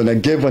or you're going to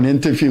give an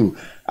interview.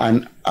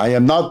 And I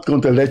am not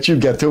going to let you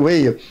get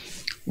away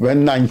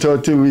when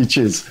 9:30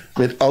 reaches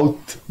without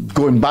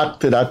going back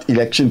to that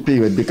election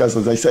period, because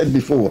as I said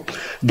before,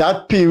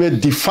 that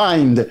period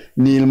defined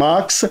Neil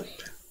Marks,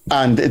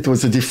 and it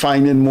was a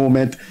defining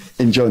moment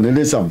in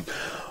journalism.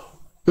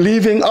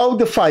 Leaving out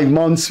the 5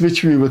 months,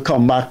 which we will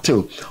come back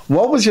to,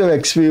 what was your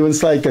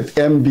experience like at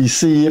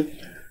MBC,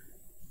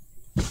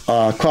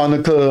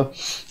 Chronicle,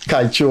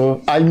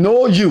 Kaicho? I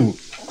know you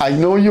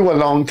a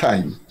long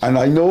time, and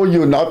I know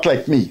you're not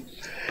like me.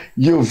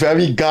 You're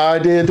very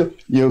guarded,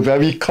 you're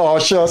very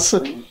cautious,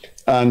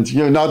 and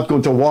you're not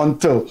going to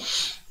want to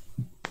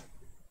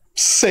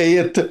say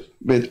it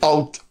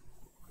without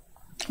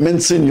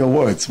mincing your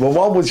words. Well,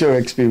 what was your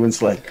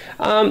experience like?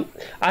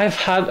 I've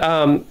had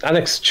an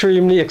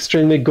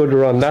extremely good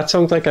run. That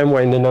sounds like I'm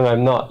whining and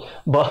I'm not,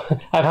 but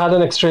I've had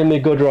an extremely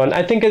good run.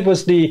 I think it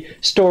was the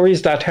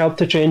stories that helped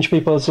to change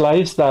people's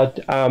lives that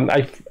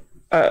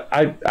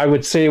I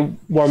would say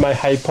were my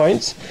high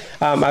points.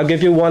 I'll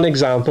give you one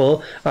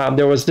example.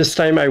 There was this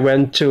time I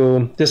went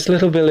to this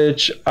little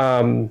village.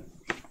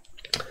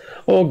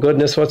 Oh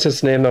goodness, what's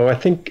its name now? I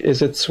think,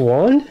 is it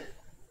Swan?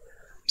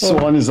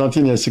 Swan is not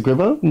in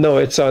Essequibo? No,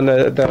 it's on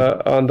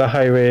the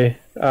highway.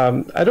 I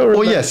don't remember.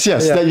 Oh yes.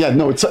 Yeah.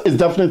 No, it's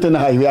definitely in the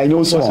highway. I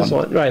know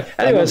Swan. Right.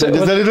 Anyways,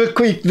 there's a little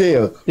creek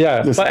there.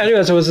 Yeah. But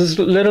anyways, it was this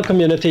little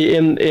community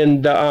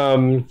in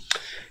the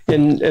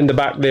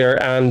back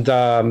there, and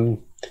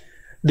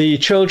the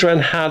children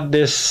had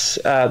this,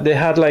 they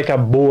had like a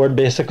board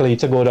basically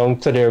to go down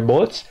to their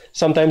boats.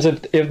 Sometimes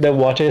if the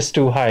water is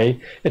too high,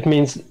 it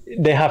means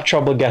they have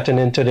trouble getting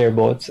into their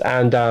boats.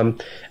 And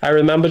I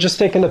remember just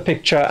taking a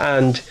picture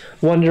and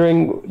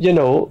wondering,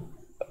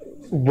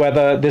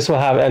 whether this will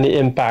have any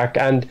impact.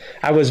 And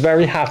I was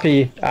very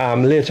happy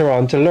later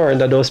on to learn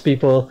that those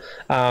people,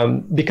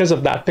 because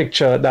of that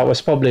picture that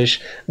was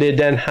published, they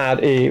then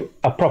had a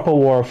proper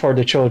war for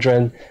the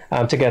children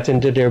to get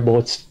into their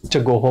boats to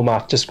go home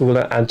after school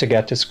and to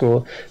get to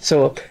school.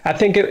 So I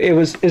think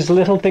it's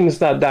little things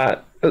that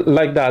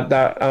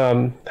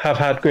have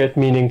had great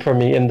meaning for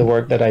me in the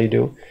work that I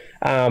do.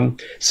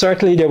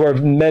 Certainly, there were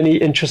many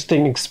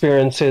interesting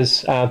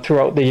experiences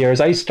throughout the years.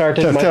 I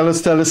started. Tell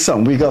us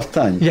some. We got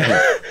time. Yeah,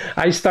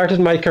 I started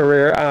my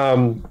career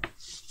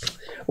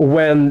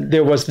when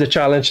there was the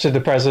challenge to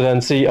the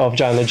presidency of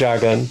Janet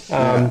Jagan.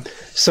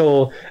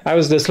 So I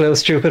was this little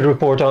stupid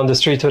reporter on the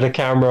street with a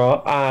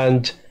camera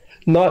and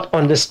not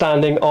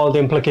understanding all the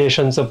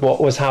implications of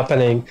what was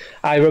happening.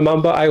 I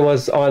remember I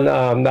was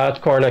on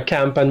that corner,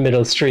 Camp and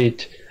Middle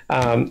Street,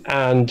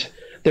 and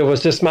there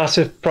was this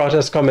massive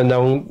protest coming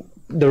down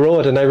the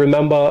road, and I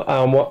remember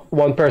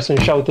one person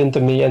shouting to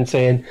me and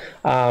saying,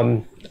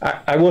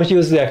 I won't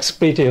use the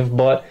expletive,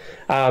 but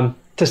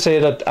to say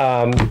that,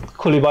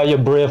 Kuliba, you're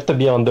brave to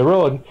be on the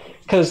road.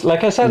 Because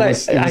like I said,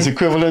 it was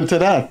equivalent to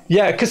that.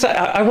 Yeah, because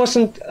I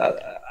wasn't,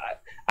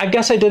 I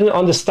guess I didn't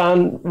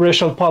understand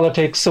racial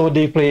politics so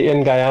deeply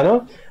in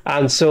Guyana.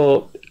 And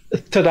so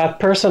to that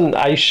person,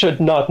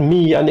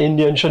 me, an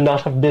Indian, should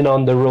not have been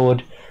on the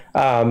road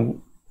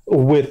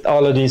with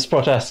all of these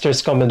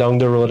protesters coming down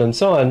the road and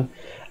so on.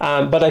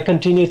 But I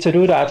continued to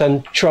do that,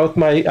 and throughout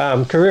my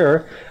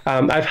career,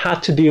 I've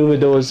had to deal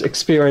with those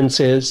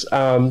experiences.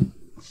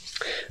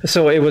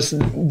 So it was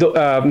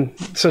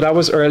so that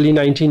was early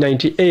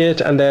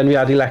 1998, and then we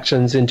had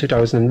elections in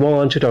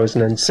 2001,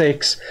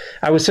 2006.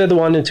 I would say the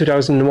one in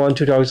 2001,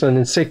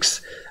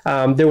 2006.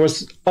 There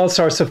was all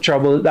sorts of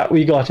trouble that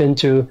we got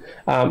into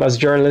as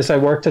journalists. I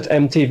worked at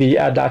MTV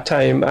at that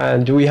time,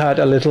 and we had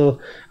a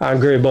little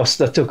grey bus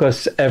that took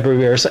us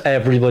everywhere, so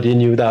everybody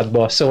knew that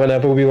bus. So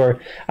whenever we were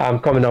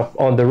coming up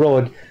on the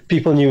road,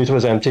 people knew it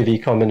was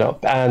MTV coming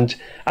up. And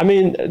I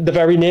mean, the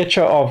very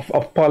nature of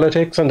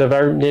politics and the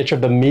very nature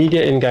of the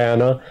media in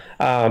Guyana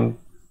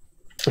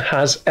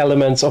has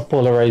elements of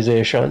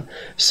polarization.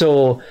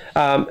 So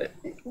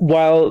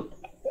while,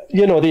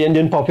 you know, the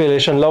Indian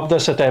population loved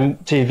us at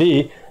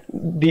MTV,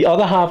 the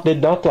other half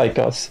did not like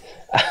us.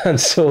 And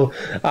so,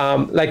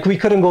 like, we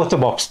couldn't go to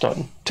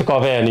Buxton to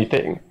cover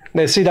anything.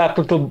 They see that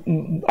little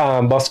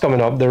bus coming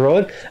up the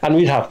road, and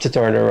we'd have to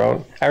turn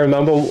around. I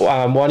remember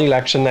one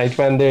election night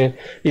when the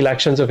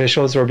elections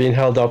officials were being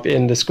held up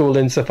in the school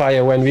in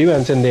Sophia. When we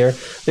went in there,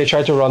 they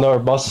tried to run our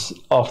bus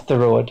off the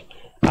road.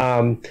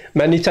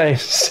 Many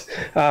times,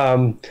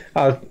 I'll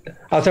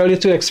tell you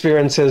two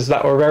experiences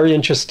that were very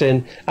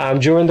interesting.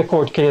 During the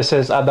court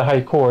cases at the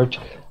High Court,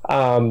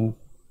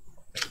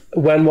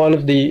 when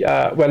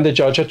the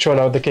judge had thrown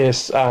out the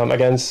case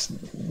against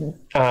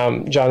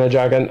Jana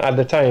Jagan at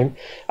the time,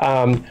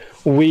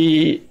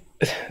 we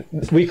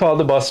called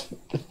the bus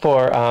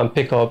for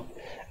pickup,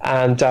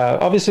 and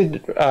obviously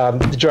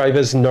the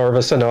driver's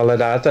nervous and all of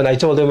that, and I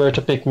told him where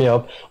to pick me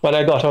up. When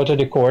I got out of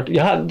the court,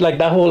 you had like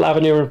that whole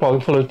Avenue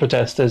Republic full of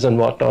protesters and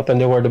whatnot, and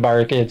there were the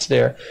barricades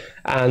there,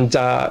 and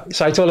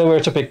so I told him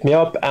where to pick me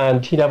up,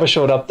 and he never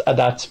showed up at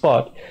that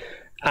spot.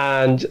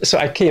 And so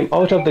I came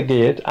out of the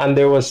gate, and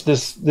there was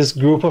this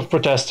group of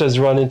protesters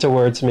running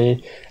towards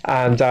me.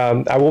 And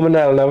a woman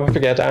I'll never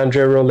forget,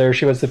 Andrea Roller,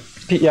 she was the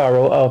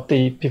PRO of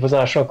the People's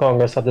National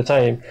Congress at the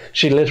time.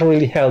 She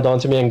literally held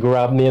onto me and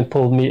grabbed me and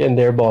pulled me in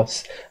their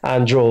bus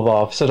and drove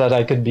off so that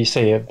I could be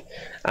saved.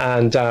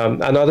 And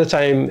another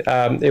time,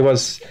 it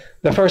was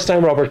the first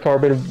time Robert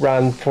Corbyn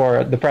ran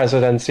for the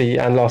presidency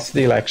and lost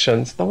the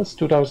elections. That was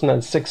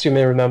 2006. You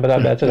may remember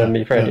that better than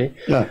me, Freddie.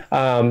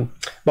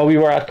 But we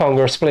were at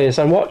Congress Place.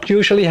 And what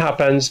usually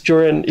happens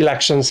during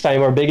elections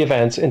time or big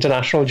events,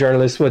 international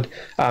journalists would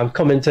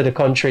come into the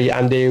country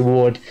and they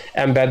would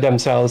embed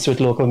themselves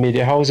with local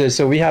media houses.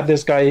 So we had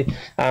this guy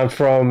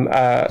from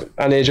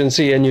an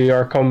agency in New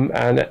York come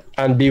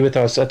and be with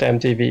us at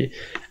MTV.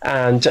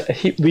 And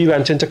we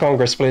went into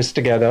Congress Place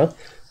together.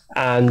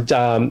 And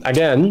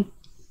again,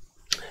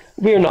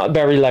 we were not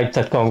very liked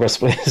at Congress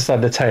Place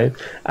at the time,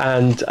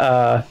 and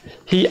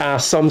he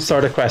asked some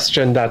sort of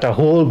question that a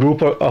whole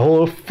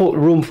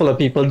room full of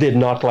people did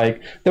not like.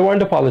 They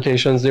weren't the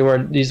politicians; these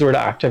were the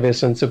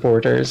activists and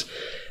supporters,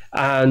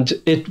 and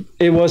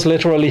it was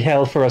literally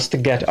hell for us to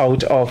get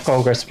out of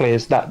Congress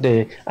Place that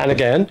day. And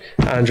again,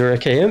 Andrea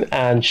came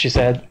and she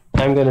said,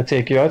 "I'm going to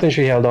take you out," and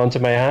she held on to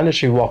my hand and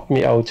she walked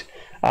me out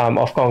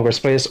of Congress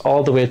Place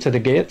all the way to the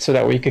gate so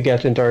that we could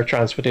get into our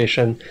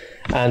transportation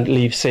and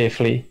leave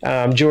safely.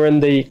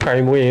 During the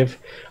crime wave,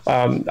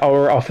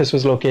 our office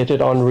was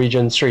located on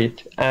Regent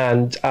Street,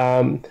 and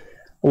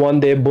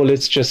one day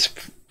bullets just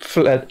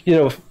fled,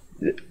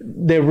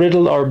 they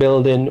riddled our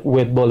building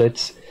with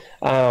bullets.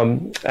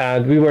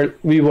 And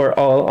we were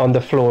all on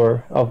the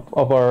floor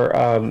of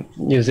our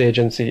news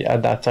agency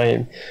at that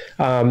time.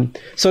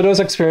 So those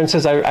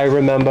experiences I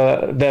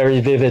remember very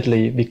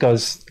vividly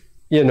because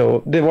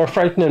they were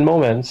frightening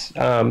moments,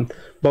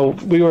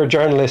 but we were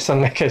journalists,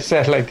 and like I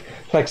said, like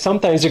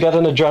sometimes you get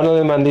an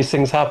adrenaline when these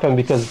things happen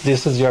because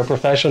this is your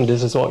profession,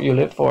 this is what you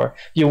live for.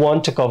 You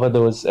want to cover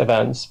those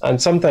events,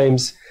 and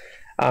sometimes,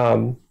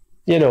 harm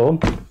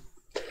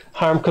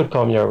could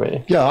come your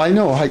way. Yeah, I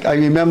know. I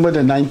remember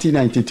the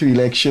 1992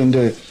 election.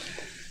 The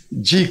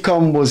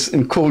GCOM was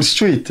in Cole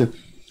Street,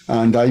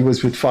 and I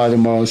was with Father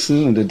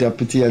Morrison and the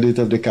deputy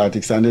editor of the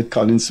Catholic Standard,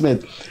 Colin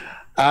Smith.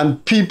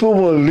 And people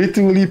were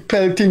literally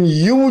pelting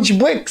huge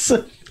bricks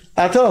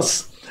at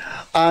us.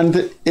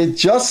 And it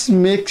just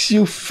makes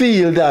you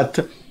feel that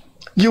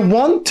you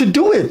want to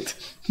do it.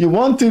 You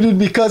want to do it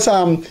because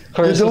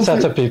crazy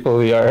set of people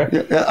we are.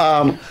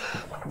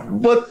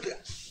 But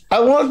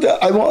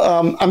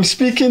I'm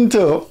speaking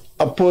to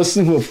a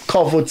person who have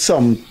covered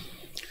some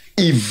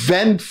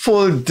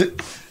eventful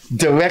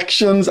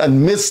directions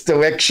and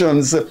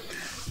misdirections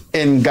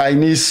in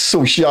Guyanese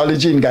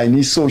sociology, in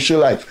Guyanese social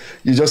life.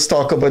 You just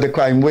talk about the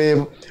crime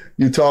wave.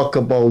 You talk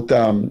about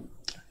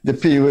the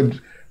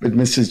period with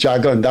Mrs.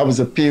 Jagan. That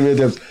was a period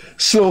of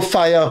slow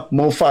fire,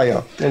 more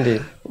fire.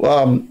 Indeed.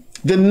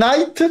 The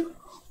night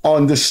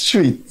on the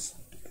street,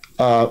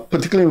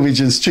 particularly in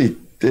Regent Street,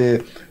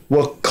 they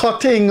were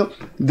cutting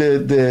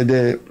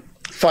the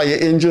fire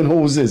engine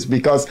hoses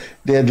because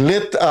they had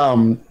lit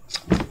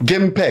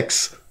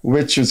Gimpex,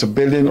 which is a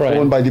building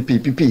owned by the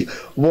PPP.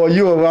 Were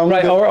you around?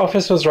 Right, our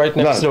office was right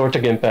next door to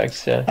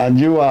Gimpex, yeah. And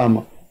you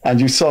And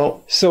you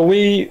saw? So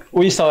we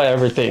saw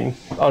everything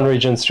on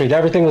Regent Street.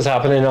 Everything was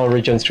happening on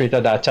Regent Street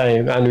at that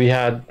time, and we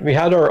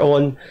had our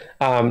own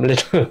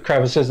little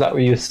crevices that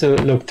we used to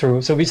look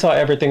through. So we saw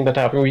everything that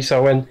happened. We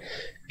saw when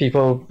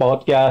people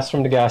bought gas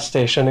from the gas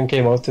station and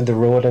came out to the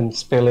road and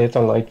spill it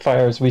on light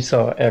fires. We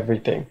saw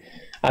everything.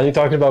 And you're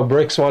talking about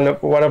bricks. One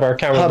of our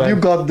cameramen. Have you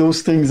got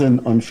those things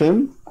on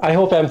film? I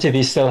hope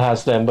MTV still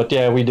has them, but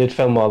yeah, we did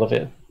film all of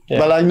it. Yeah.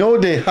 Well, I know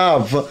they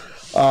have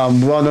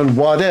Ronald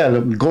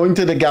Waddell going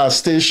to the gas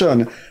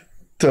station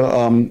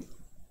to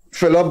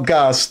fill up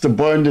gas to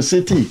burn the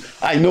city.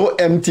 I know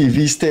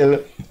MTV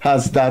still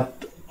has that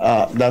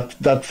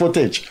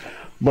footage,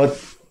 but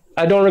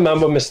I don't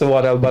remember Mr.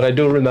 Waddell, but I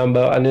do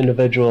remember an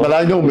individual. Well,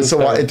 I know Mr.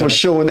 Waddell. It was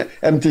shown.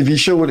 MTV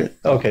showed it.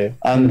 Okay.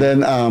 And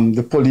then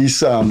the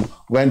police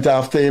went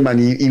after him, and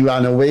he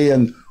ran away,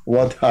 and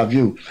what have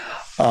you.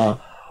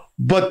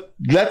 But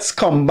let's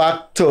come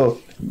back to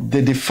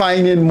the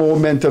defining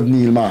moment of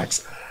Neil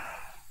Marks.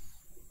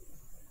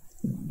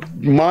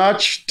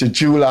 March to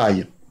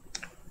July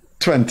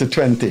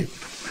 2020.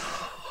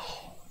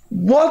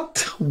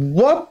 What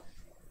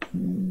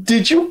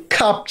did you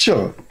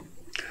capture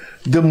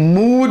the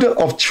mood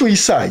of three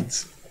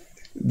sides?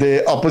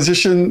 The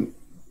opposition,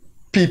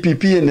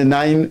 PPP, and the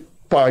 9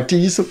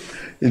 parties,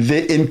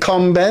 the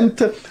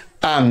incumbent,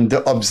 and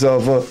the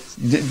observer.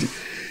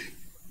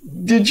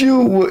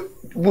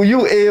 Were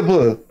you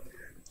able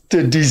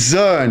to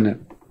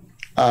discern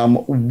how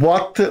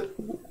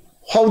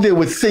they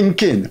were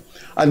thinking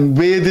and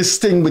where this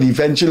thing would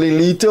eventually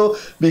lead to?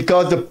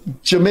 Because the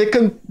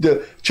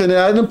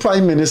Trinidadian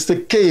Prime Minister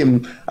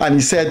came and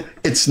he said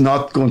it's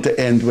not going to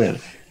end well.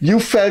 You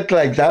felt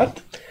like that?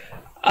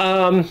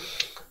 I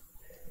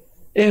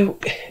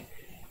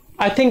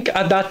think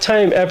at that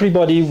time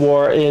everybody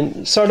were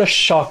in sort of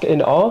shock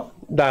and awe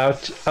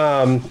that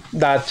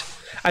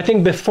I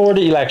think before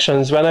the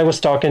elections, when I was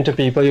talking to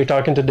people, you're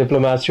talking to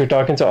diplomats, you're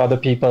talking to other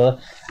people,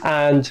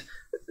 and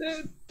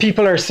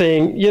people are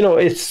saying,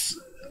 it's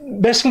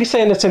basically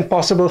saying it's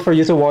impossible for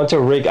you to want to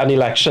rig an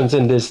elections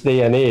in this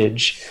day and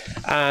age.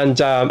 And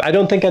I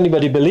don't think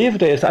anybody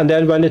believed it. And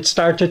then when it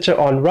started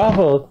to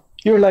unravel,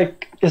 you're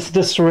like, is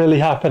this really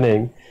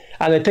happening?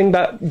 And I think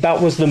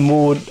that was the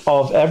mood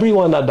of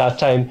everyone at that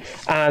time.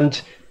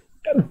 And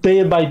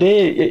day by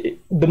day,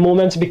 the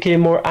moments became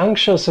more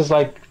anxious. It's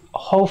like,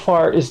 how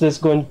far is this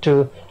going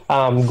to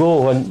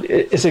go? And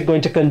is it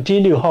going to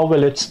continue? How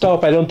will it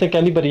stop? I don't think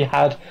anybody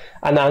had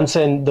an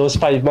answer in those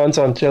 5 months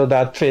until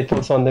that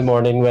fateful Sunday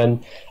morning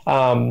when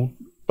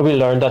we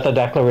learned that the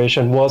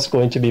declaration was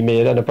going to be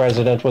made and the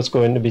president was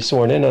going to be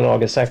sworn in on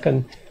August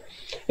 2nd.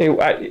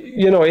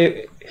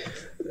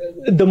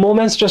 The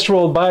moments just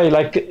roll by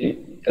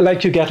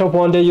like you get up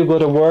one day, you go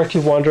to work,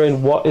 you're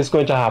wondering what is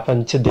going to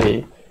happen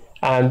today.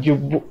 And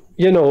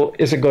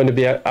is it going to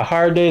be a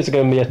hard day? Is it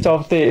going to be a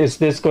tough day? Is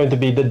this going to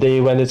be the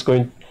day when it's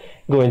going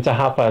to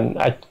happen?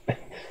 I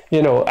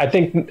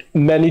think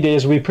many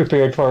days we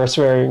prepared for a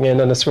swearing in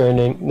and a swearing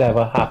in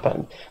never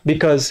happened.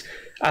 Because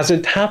as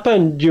it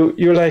happened,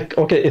 you're like,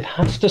 okay, it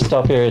has to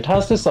stop here. It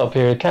has to stop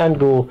here. It can't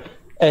go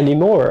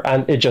anymore.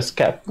 And it just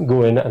kept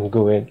going and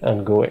going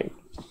and going.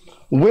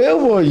 Where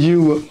were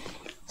you?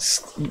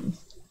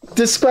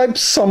 Describe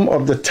some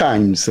of the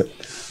times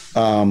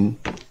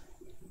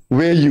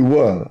where you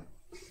were.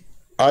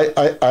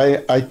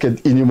 I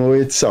could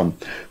enumerate some.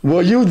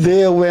 Were you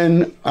there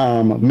when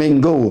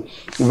Mingo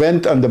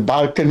went on the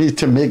balcony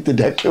to make the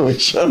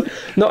declaration?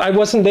 No, I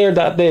wasn't there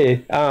that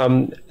day.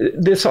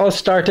 This all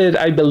started,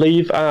 I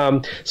believe,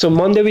 so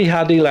Monday we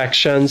had the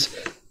elections.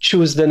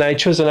 Tuesday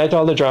night,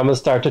 all the drama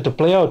started to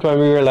play out when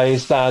we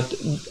realized that,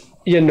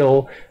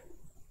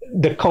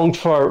 the count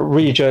for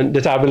region,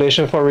 the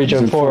tabulation for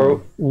region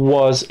 4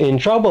 was in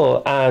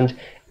trouble, and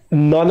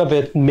none of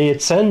it made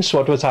sense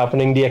what was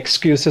happening. The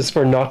excuses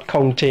for not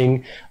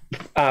counting,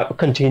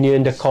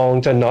 continuing the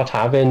count and not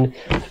having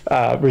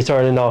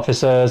returning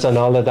officers and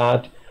all of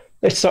that.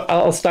 It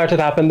all started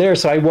to happen there.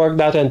 So I worked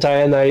that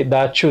entire night,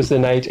 that Tuesday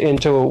night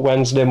into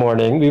Wednesday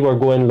morning. We were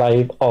going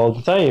live all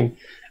the time.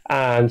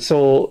 And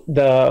so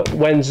the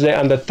Wednesday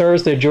and the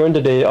Thursday during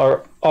the day,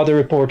 our other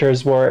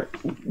reporters were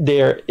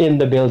there in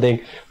the building.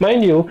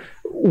 Mind you,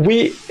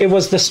 it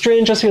was the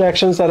strangest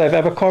elections that I've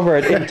ever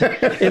covered.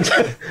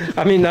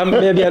 I mean, that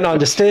may be an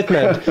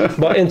understatement,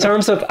 but in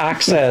terms of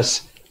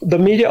access, the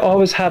media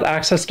always had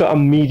access to a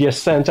media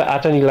center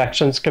at an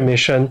elections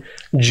commission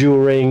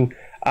during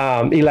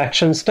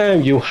elections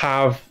time. You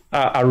have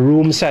a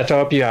room set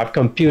up, you have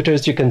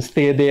computers, you can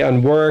stay there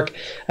and work.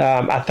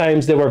 At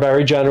times they were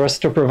very generous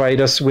to provide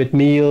us with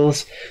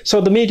meals.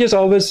 So the media is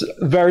always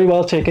very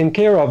well taken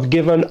care of,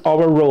 given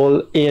our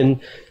role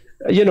in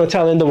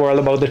telling the world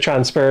about the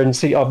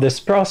transparency of this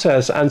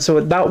process. And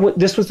so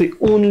this was the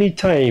only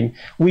time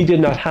we did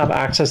not have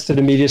access to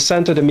the media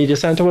center. The media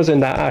center was in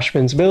the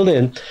Ashman's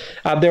building.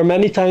 There are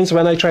many times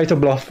when I tried to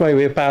bluff my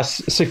way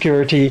past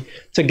security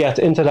to get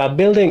into that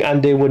building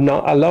and they would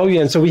not allow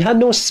you. And so we had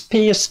no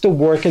space to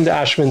work in the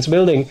Ashman's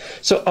building.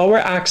 So our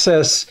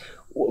access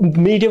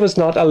media was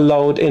not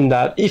allowed in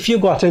that. If you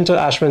got into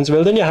Ashman's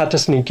building, you had to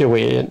sneak your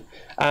way in.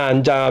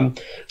 And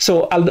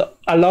so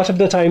a lot of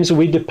the times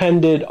we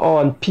depended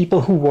on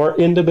people who were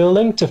in the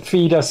building to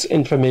feed us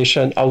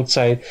information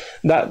outside.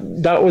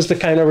 That was the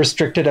kind of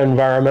restricted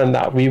environment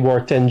that we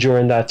worked in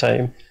during that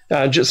time.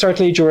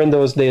 Certainly during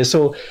those days.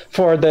 So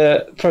for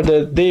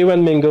the day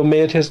when Mingo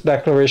made his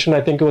declaration,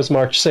 I think it was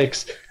March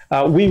 6th,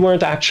 we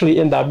weren't actually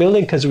in that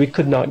building because we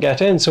could not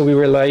get in. So we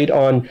relied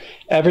on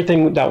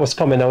everything that was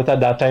coming out at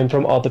that time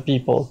from other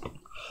people.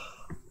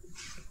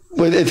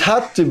 Well, it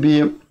had to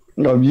be,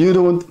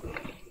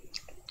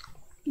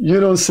 you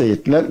don't say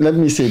it. Let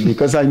me say it,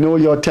 because I know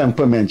your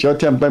temperament. Your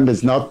temperament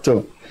is not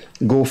to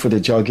go for the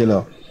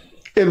jugular.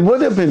 It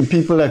would have been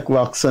people like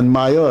Roxanne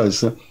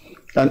Myers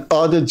and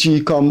other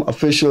GCOM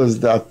officials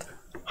that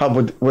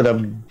would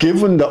have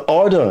given the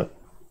order.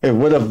 It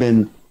would have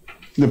been,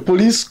 the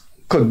police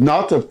could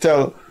not have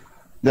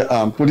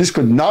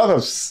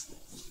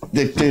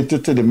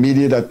dictated to the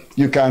media that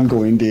you can't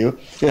go in there.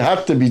 It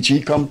had to be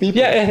GCOM people.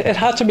 Yeah, it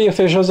had to be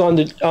officials in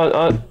the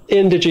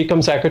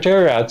GCOM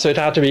secretariat. So it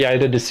had to be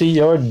either the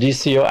CEO or the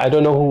DCO. I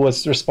don't know who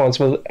was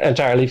responsible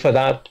entirely for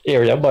that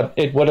area, but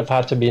it would have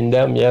had to be in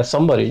them. Yeah,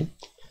 somebody.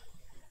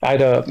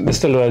 Either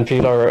Mr.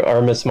 Lowenfield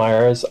or Ms.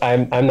 Myers.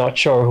 I'm not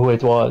sure who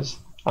it was.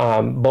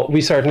 But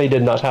we certainly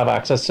did not have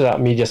access to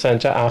that media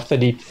center after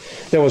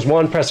there was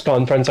one press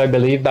conference, I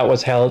believe, that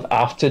was held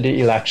after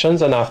the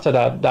elections, and after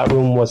that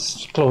room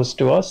was closed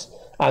to us.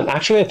 And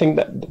actually, I think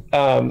that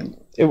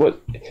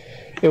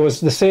it was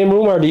the same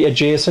room or the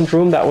adjacent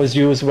room that was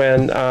used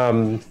when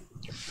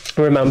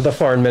remember the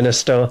foreign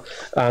minister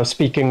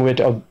speaking with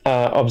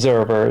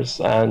observers,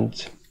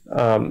 and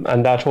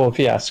that whole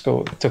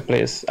fiasco took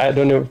place. I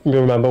don't know if you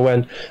remember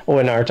when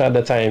Owen Hart at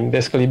the time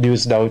basically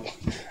abused out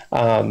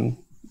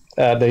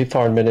the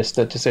foreign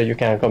minister to say you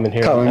can't come in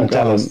here and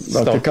tell us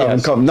stuff.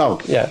 Come. Now,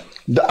 yeah.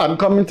 I'm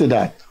coming to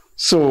that.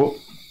 So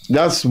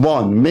that's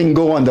one,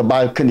 Mingo on the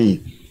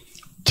balcony.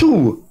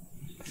 Two,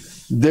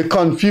 the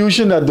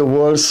confusion that the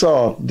world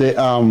saw, the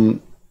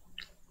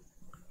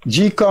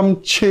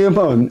GCOM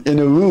chairman in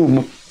a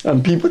room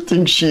and people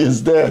think she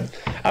is dead.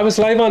 I was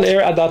live on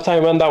air at that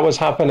time when that was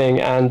happening,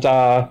 and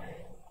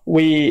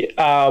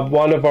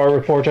one of our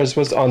reporters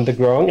was on the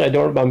ground. I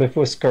don't remember if it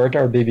was Kurt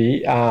or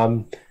Bibi.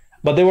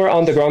 But they were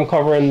on the ground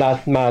covering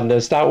that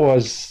madness. That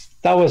was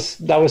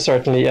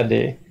certainly a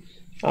day.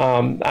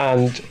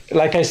 And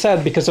like I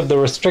said, because of the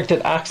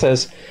restricted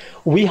access,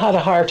 we had a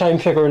hard time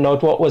figuring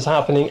out what was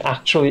happening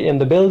actually in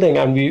the building,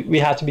 and we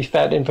had to be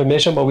fed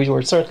information, but we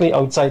were certainly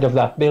outside of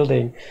that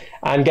building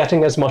and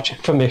getting as much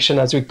information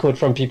as we could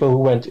from people who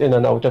went in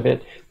and out of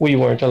it. We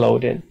weren't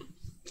allowed in.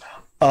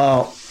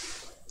 At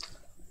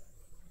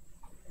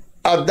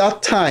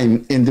that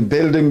time in the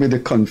building with the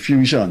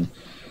confusion,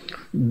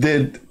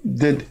 did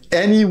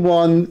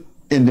anyone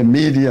in the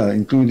media,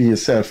 including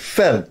yourself,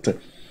 felt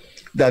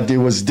that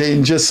there was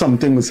danger,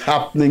 something was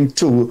happening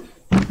to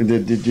the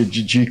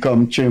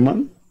GCOM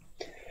chairman?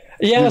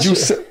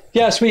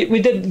 Yes, we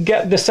did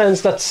get the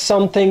sense that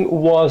something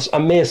was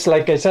amiss,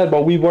 like I said,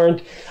 but we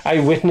weren't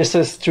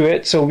eyewitnesses to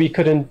it, so we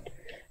couldn't,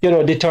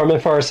 determine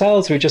for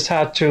ourselves. We just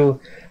had to.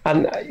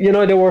 And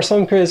there were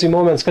some crazy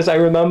moments, because I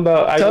remember.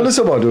 Tell us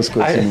about those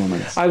crazy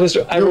moments.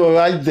 You were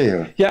right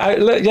there.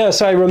 Yeah,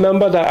 so I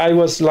remember that I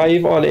was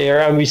live on air,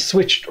 and we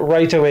switched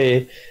right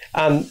away.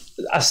 And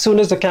as soon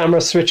as the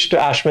camera switched to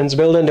Ashman's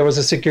building, there was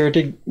a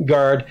security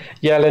guard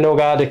yelling, "Oh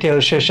God, they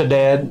killed Shisha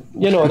dead,"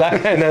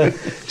 that kind of.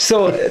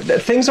 So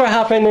things were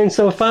happening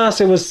so fast.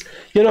 It was,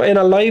 in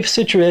a live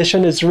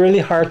situation, it's really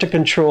hard to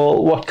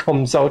control what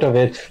comes out of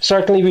it.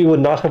 Certainly, we would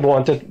not have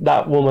wanted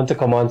that woman to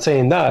come on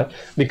saying that,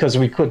 because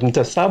we couldn't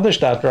establish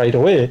that right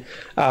away.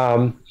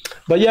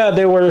 But yeah,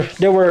 there were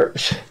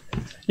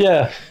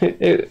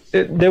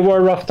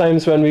rough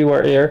times when we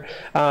were here.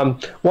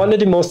 One of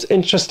the most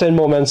interesting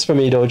moments for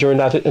me, though, during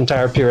that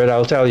entire period,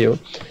 I'll tell you.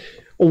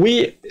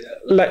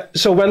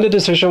 So when the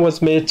decision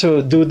was made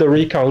to do the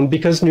recount,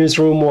 because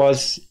Newsroom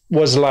was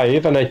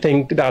live, and I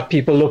think that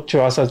people looked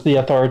to us as the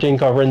authority in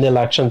covering the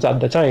elections at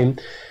the time,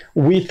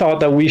 we thought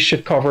that we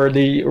should cover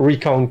the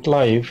recount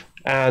live.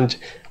 And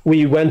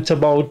we went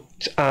about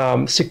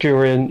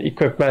securing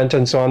equipment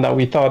and so on that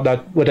we thought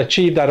that would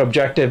achieve that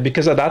objective,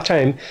 because at that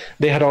time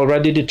they had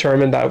already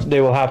determined that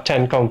they will have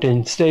 10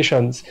 counting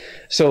stations.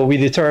 So we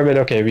determined,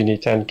 okay, we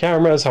need 10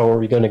 cameras. How are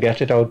we going to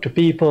get it out to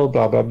people?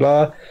 Blah, blah,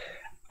 blah.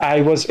 I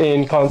was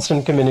in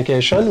constant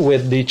communication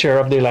with the chair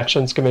of the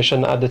Elections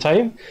Commission at the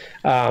time.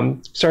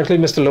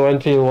 Certainly Mr.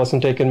 Lowenfield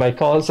wasn't taking my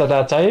calls at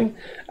that time.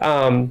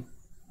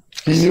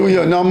 He knew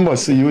your number,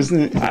 so he was.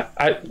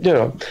 I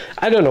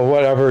don't know,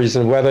 whatever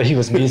reason, whether he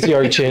was busy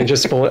or he changed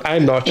his phone,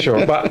 I'm not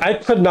sure, but I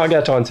could not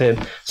get onto him.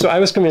 So I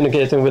was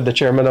communicating with the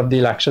chairman of the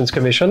Elections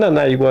Commission, and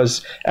I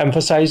was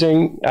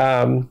emphasizing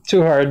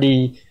to her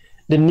the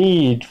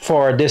need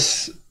for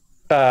this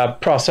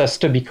process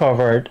to be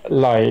covered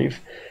live.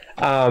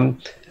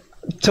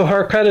 To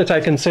her credit, I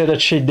can say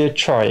that she did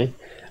try,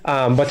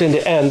 but in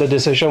the end, the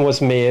decision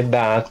was made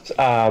that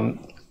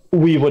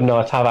we would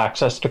not have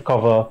access to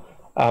cover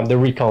the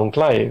recount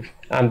live.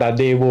 and that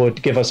they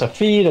would give us a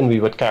feed and we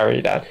would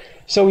carry that.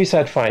 So we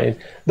said, fine.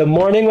 The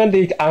morning when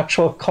the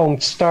actual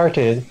count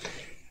started,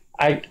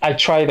 I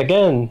tried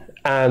again,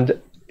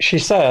 and she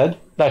said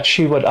that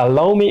she would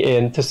allow me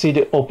in to see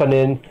the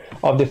opening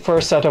of the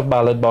first set of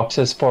ballot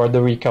boxes for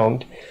the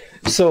recount.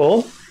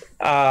 So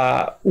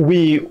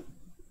we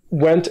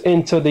went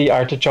into the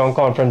Artichon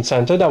Conference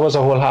Center. That was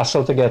a whole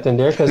hassle to get in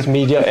there because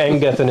media ain't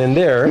getting in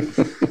there.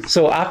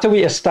 So after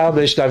we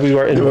established that we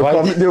were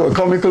invited, there were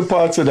comical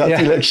parts of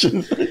that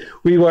election.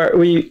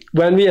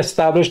 When we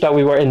established that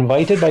we were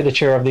invited by the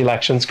chair of the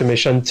Elections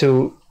Commission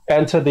to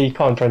enter the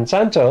conference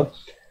center,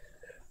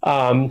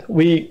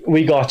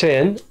 we got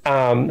in.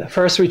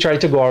 First, we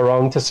tried to go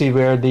around to see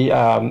where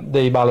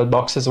the ballot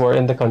boxes were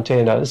in the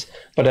containers,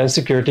 but then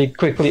security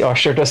quickly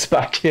ushered us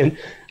back in,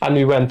 and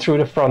we went through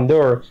the front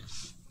door.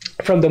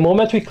 From the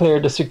moment we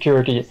cleared the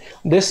security,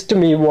 this to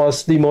me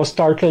was the most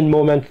startling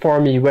moment for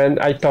me when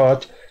I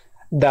thought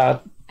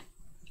that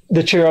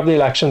the chair of the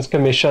Elections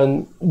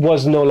Commission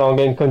was no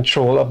longer in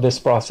control of this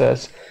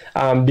process,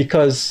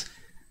 because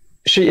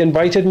she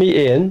invited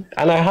me in,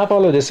 and I have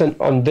all of this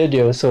on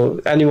video, so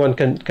anyone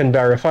can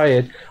verify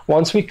it.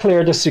 Once we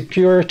cleared the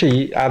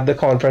security at the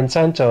conference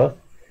center,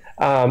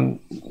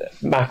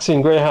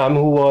 Maxine Graham,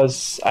 who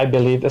was, I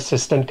believe,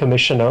 assistant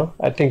commissioner,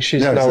 I think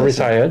she's now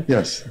retired.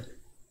 Yes.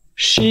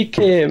 She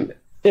came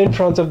in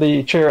front of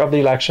the chair of the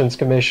Elections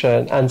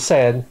Commission and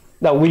said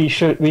that we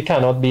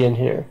cannot be in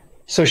here.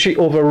 So she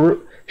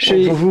overruled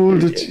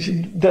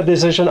the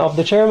decision of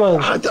the chairman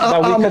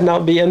that we could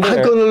not be in there.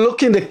 I'm going to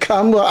look in the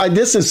camera.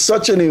 This is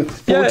such an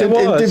important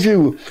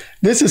interview.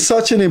 This is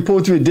such an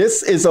important.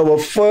 This is our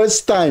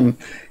first time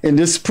in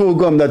this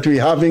program that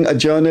we're having a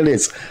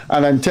journalist.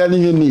 And I'm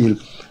telling you, Neil,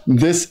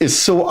 this is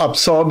so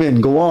absorbing.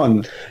 Go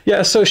on.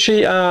 Yeah, so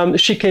she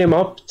came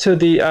up to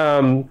the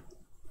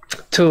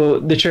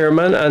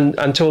chairman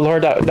and told her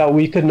that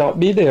we could not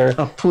be there.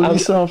 A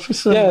police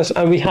officer? Yes,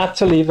 and we had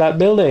to leave that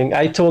building.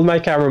 I told my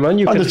cameraman...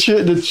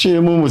 the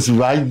chairman was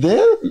right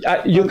there?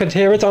 You could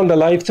hear it on the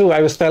live too.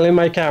 I was telling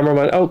my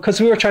cameraman,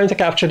 because we were trying to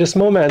capture this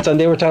moment and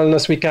they were telling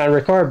us we can't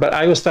record, but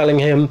I was telling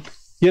him,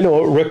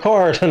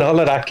 record, and all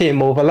of that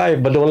came over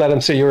live, but don't let them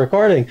see you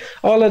recording.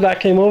 All of that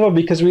came over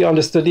because we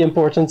understood the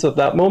importance of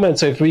that moment.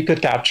 So if we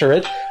could capture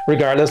it,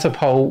 regardless of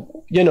how,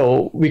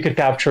 we could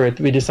capture it,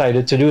 we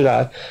decided to do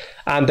that.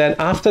 And then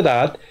after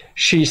that,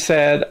 she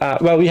said,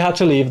 we had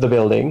to leave the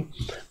building.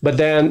 But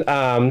then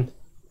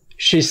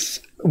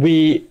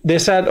they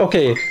said,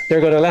 okay, they're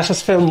going to let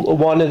us film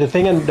one of the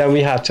thing, and then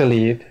we had to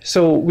leave.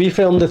 So we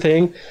filmed the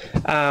thing.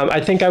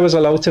 I think I was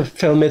allowed to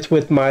film it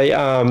with my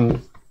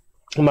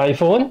my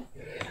phone.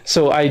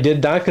 So I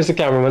did that because the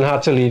cameraman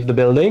had to leave the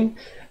building.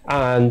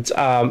 And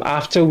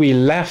after we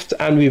left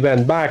and we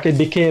went back, it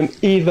became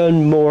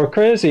even more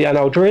crazy and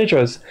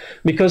outrageous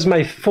because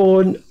my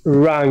phone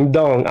rang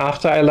down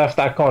after I left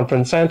that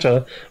conference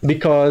center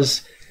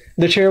because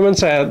the chairman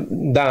said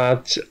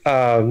that,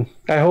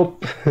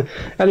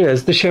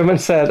 anyways, the chairman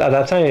said at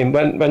that time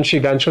when she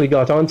eventually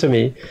got on to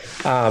me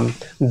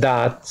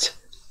that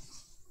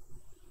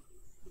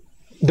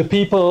the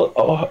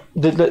people,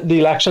 the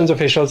elections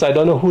officials, I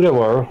don't know who they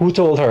were, who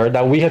told her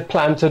that we had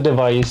planted a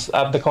device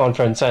at the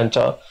conference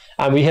center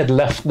and we had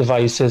left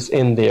devices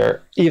in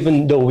there,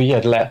 even though we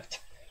had left.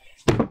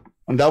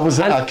 And that was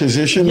an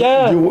accusation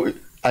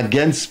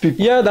against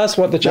people? Yeah, that's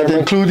what the chairman... That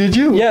included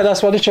you? Yeah,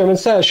 that's what the chairman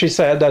said. She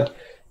said that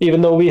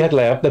even though we had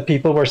left, the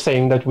people were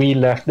saying that we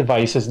left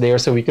devices there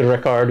so we could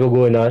record what was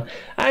going on.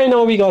 I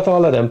know we got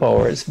all of them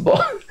powers,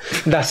 but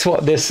that's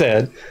what they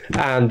said.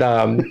 And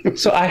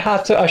so I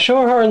had to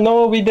assure her,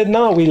 no, we did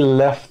not. We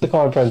left the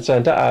conference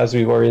center as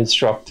we were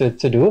instructed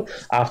to do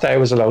after I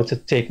was allowed to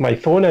take my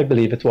phone, I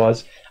believe it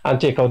was, and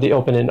take out the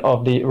opening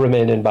of the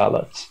remaining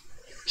ballots.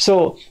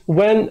 So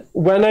when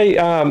I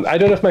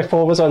don't know if my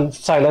phone was on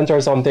silent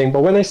or something,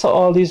 but when I saw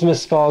all these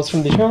missed calls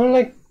from the chairman, I'm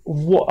like,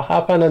 what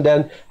happened? And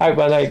then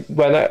when I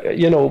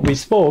we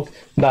spoke,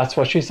 that's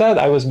what she said.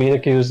 I was being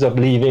accused of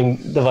leaving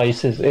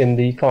devices in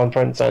the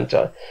conference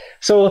center.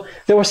 So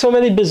there were so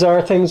many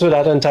bizarre things with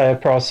that entire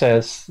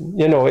process.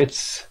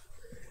 It's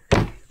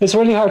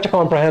really hard to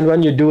comprehend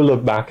when you do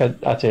look back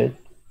at it.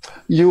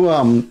 You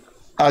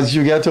as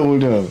you get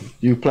older,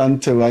 you plan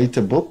to write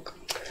a book,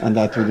 and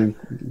that would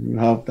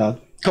have that.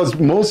 Because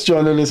most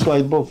journalists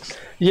write books.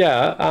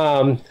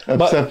 Yeah.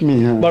 Except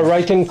me. Yeah. But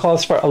writing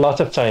calls for a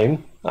lot of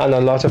time and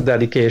a lot of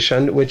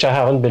dedication, which I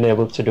haven't been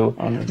able to do.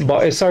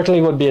 But it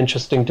certainly would be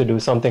interesting to do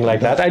something like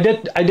that. I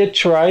did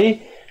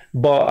try,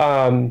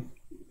 but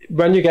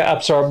when you get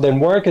absorbed in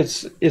work,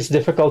 it's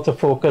difficult to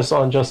focus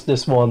on just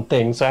this one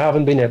thing. So I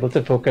haven't been able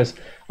to focus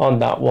on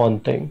that one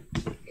thing.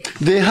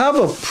 They have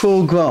a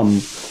program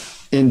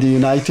in the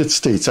United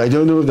States. I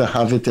don't know if they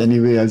have it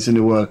anywhere else in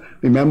the world.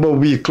 Remember,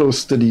 we're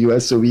close to the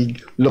US, so we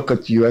look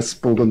at US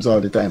programs all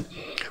the time.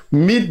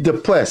 Meet the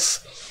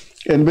Press,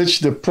 in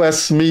which the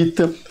press meet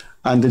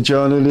and the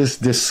journalists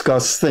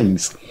discuss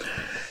things.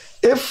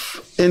 If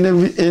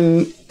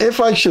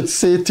I should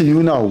say to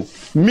you now,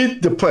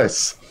 meet the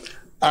press,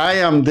 I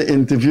am the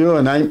interviewer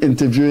and I'm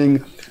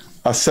interviewing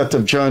a set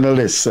of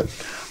journalists.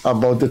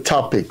 about the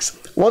topics.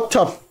 What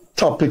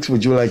topics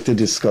would you like to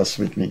discuss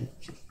with me?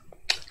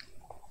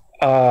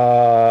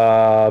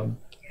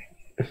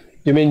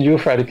 You mean you,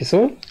 Freddie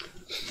Kissoon?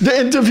 The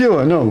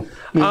interviewer, no.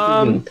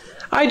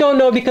 I don't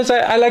know, because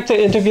I like to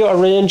interview a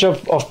range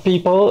of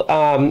people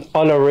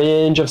on a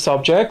range of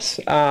subjects.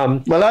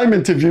 Well, I'm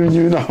interviewing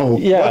you now.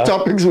 Yeah. What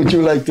topics would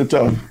you like to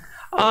talk?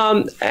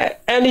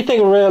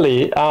 Anything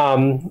really.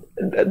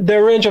 There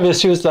are a range of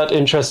issues that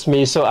interest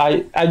me, so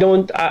I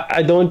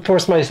don't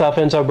force myself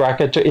into a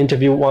bracket to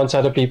interview one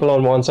set of people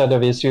on one set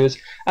of issues.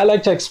 I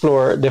like to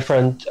explore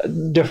different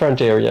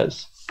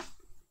areas.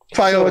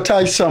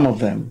 Prioritize some of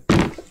them.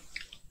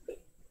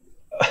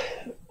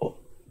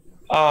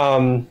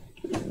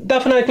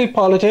 Definitely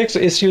politics,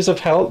 issues of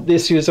health,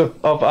 issues of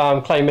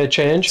climate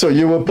change. So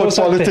you will put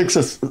politics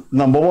as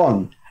number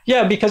one?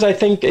 Yeah, because I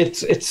think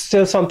it's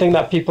still something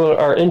that people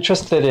are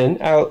interested in.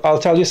 I'll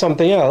tell you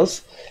something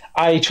else.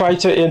 I tried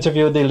to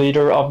interview the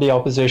leader of the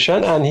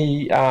opposition, and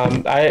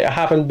I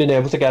haven't been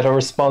able to get a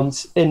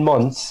response in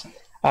months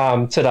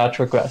to that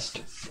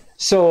request.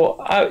 So,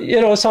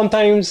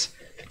 sometimes,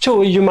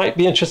 too, you might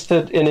be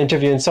interested in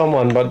interviewing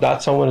someone, but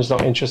that someone is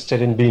not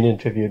interested in being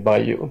interviewed by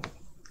you.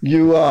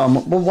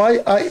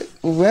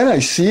 When I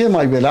see him,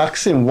 I will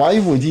ask him, why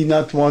would he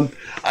not want,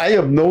 I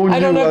have known you. I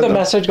don't know if the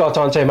message got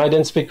on to him. I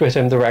didn't speak with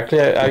him directly.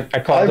 I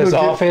called his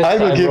office. I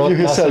will give you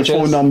his cell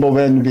phone number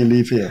when we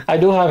leave here. I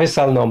do have his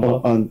cell number.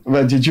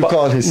 When did you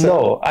call his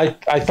cell? No,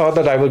 I thought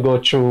that I would go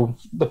through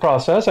the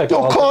process.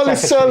 Call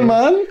his cell,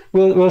 man.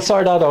 We'll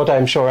sort that out,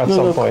 I'm sure, at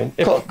some point.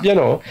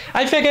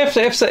 I figure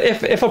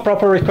if a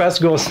proper request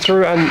goes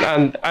through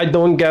and I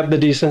don't get the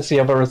decency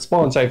of a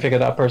response, I figure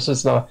that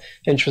person's not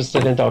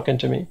interested in talking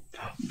to me.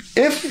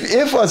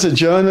 If as a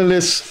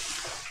journalist,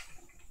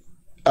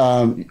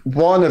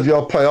 one of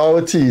your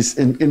priorities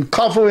in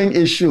covering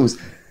issues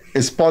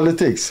is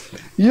politics,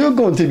 you're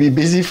going to be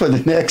busy for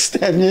the next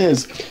 10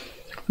 years.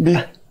 We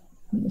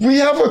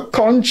have a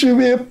country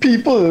where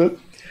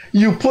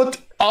you put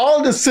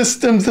all the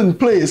systems in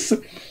place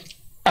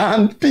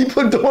and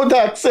people don't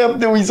accept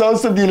the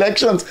results of the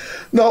elections.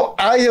 Now,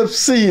 I have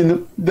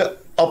seen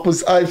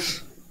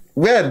I've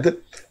read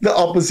the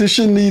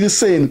opposition leaders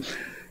saying,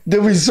 the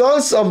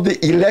results of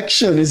the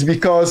election is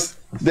because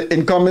the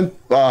incumbent,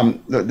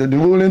 the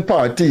ruling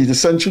party, the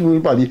central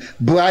ruling party,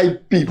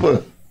 bribed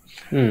people.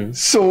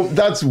 So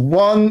that's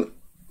one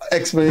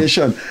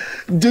explanation.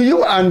 Do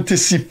you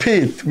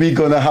anticipate we're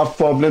going to have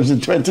problems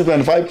in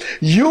 2025?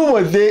 You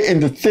were there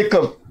in the thick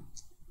of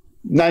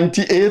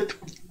 98,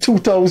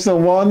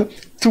 2001,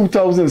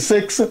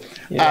 2006,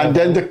 and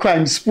then the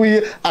crime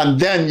spree, and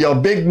then your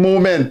big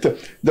moment,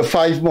 the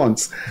 5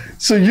 months.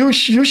 So you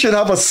should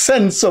have a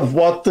sense of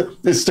what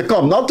is to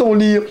come, not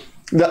only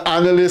the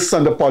analysts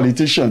and the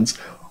politicians.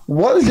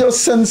 What is your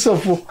sense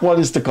of what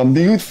is to come?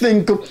 Do you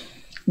think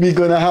we're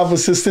going to have a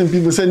system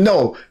people say,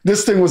 no,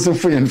 this thing wasn't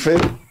free and fair?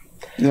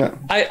 Yeah.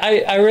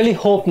 I really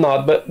hope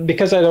not, but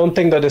because I don't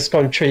think that this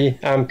country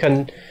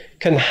can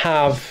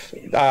have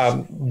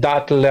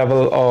that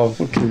level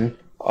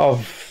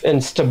of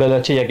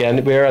instability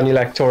again where an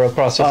electoral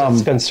process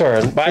is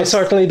concerned. But I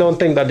certainly don't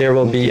think that there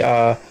will be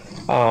a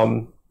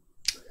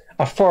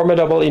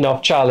formidable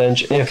enough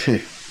challenge if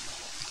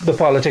the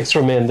politics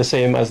remain the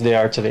same as they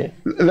are today.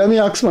 Let me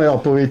ask my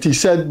operator. He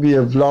said we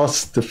have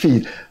lost the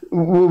feed.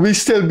 Will we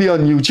still be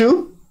on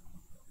YouTube?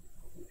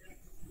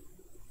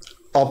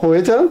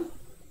 Operator?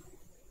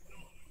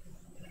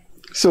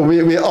 So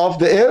we're off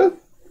the air?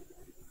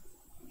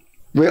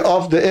 We're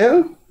off the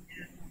air?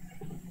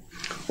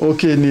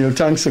 Okay, Neil,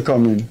 thanks for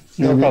coming.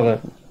 No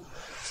problem.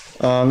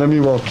 Let me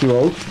walk you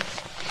out.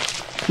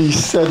 He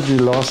said we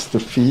lost the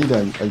feed.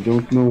 I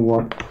don't know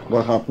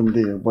what happened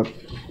there, but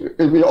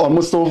we're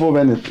almost over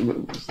when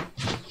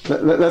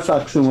let's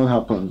ask him what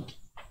happened.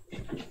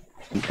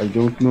 I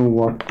don't know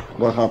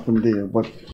what happened there, but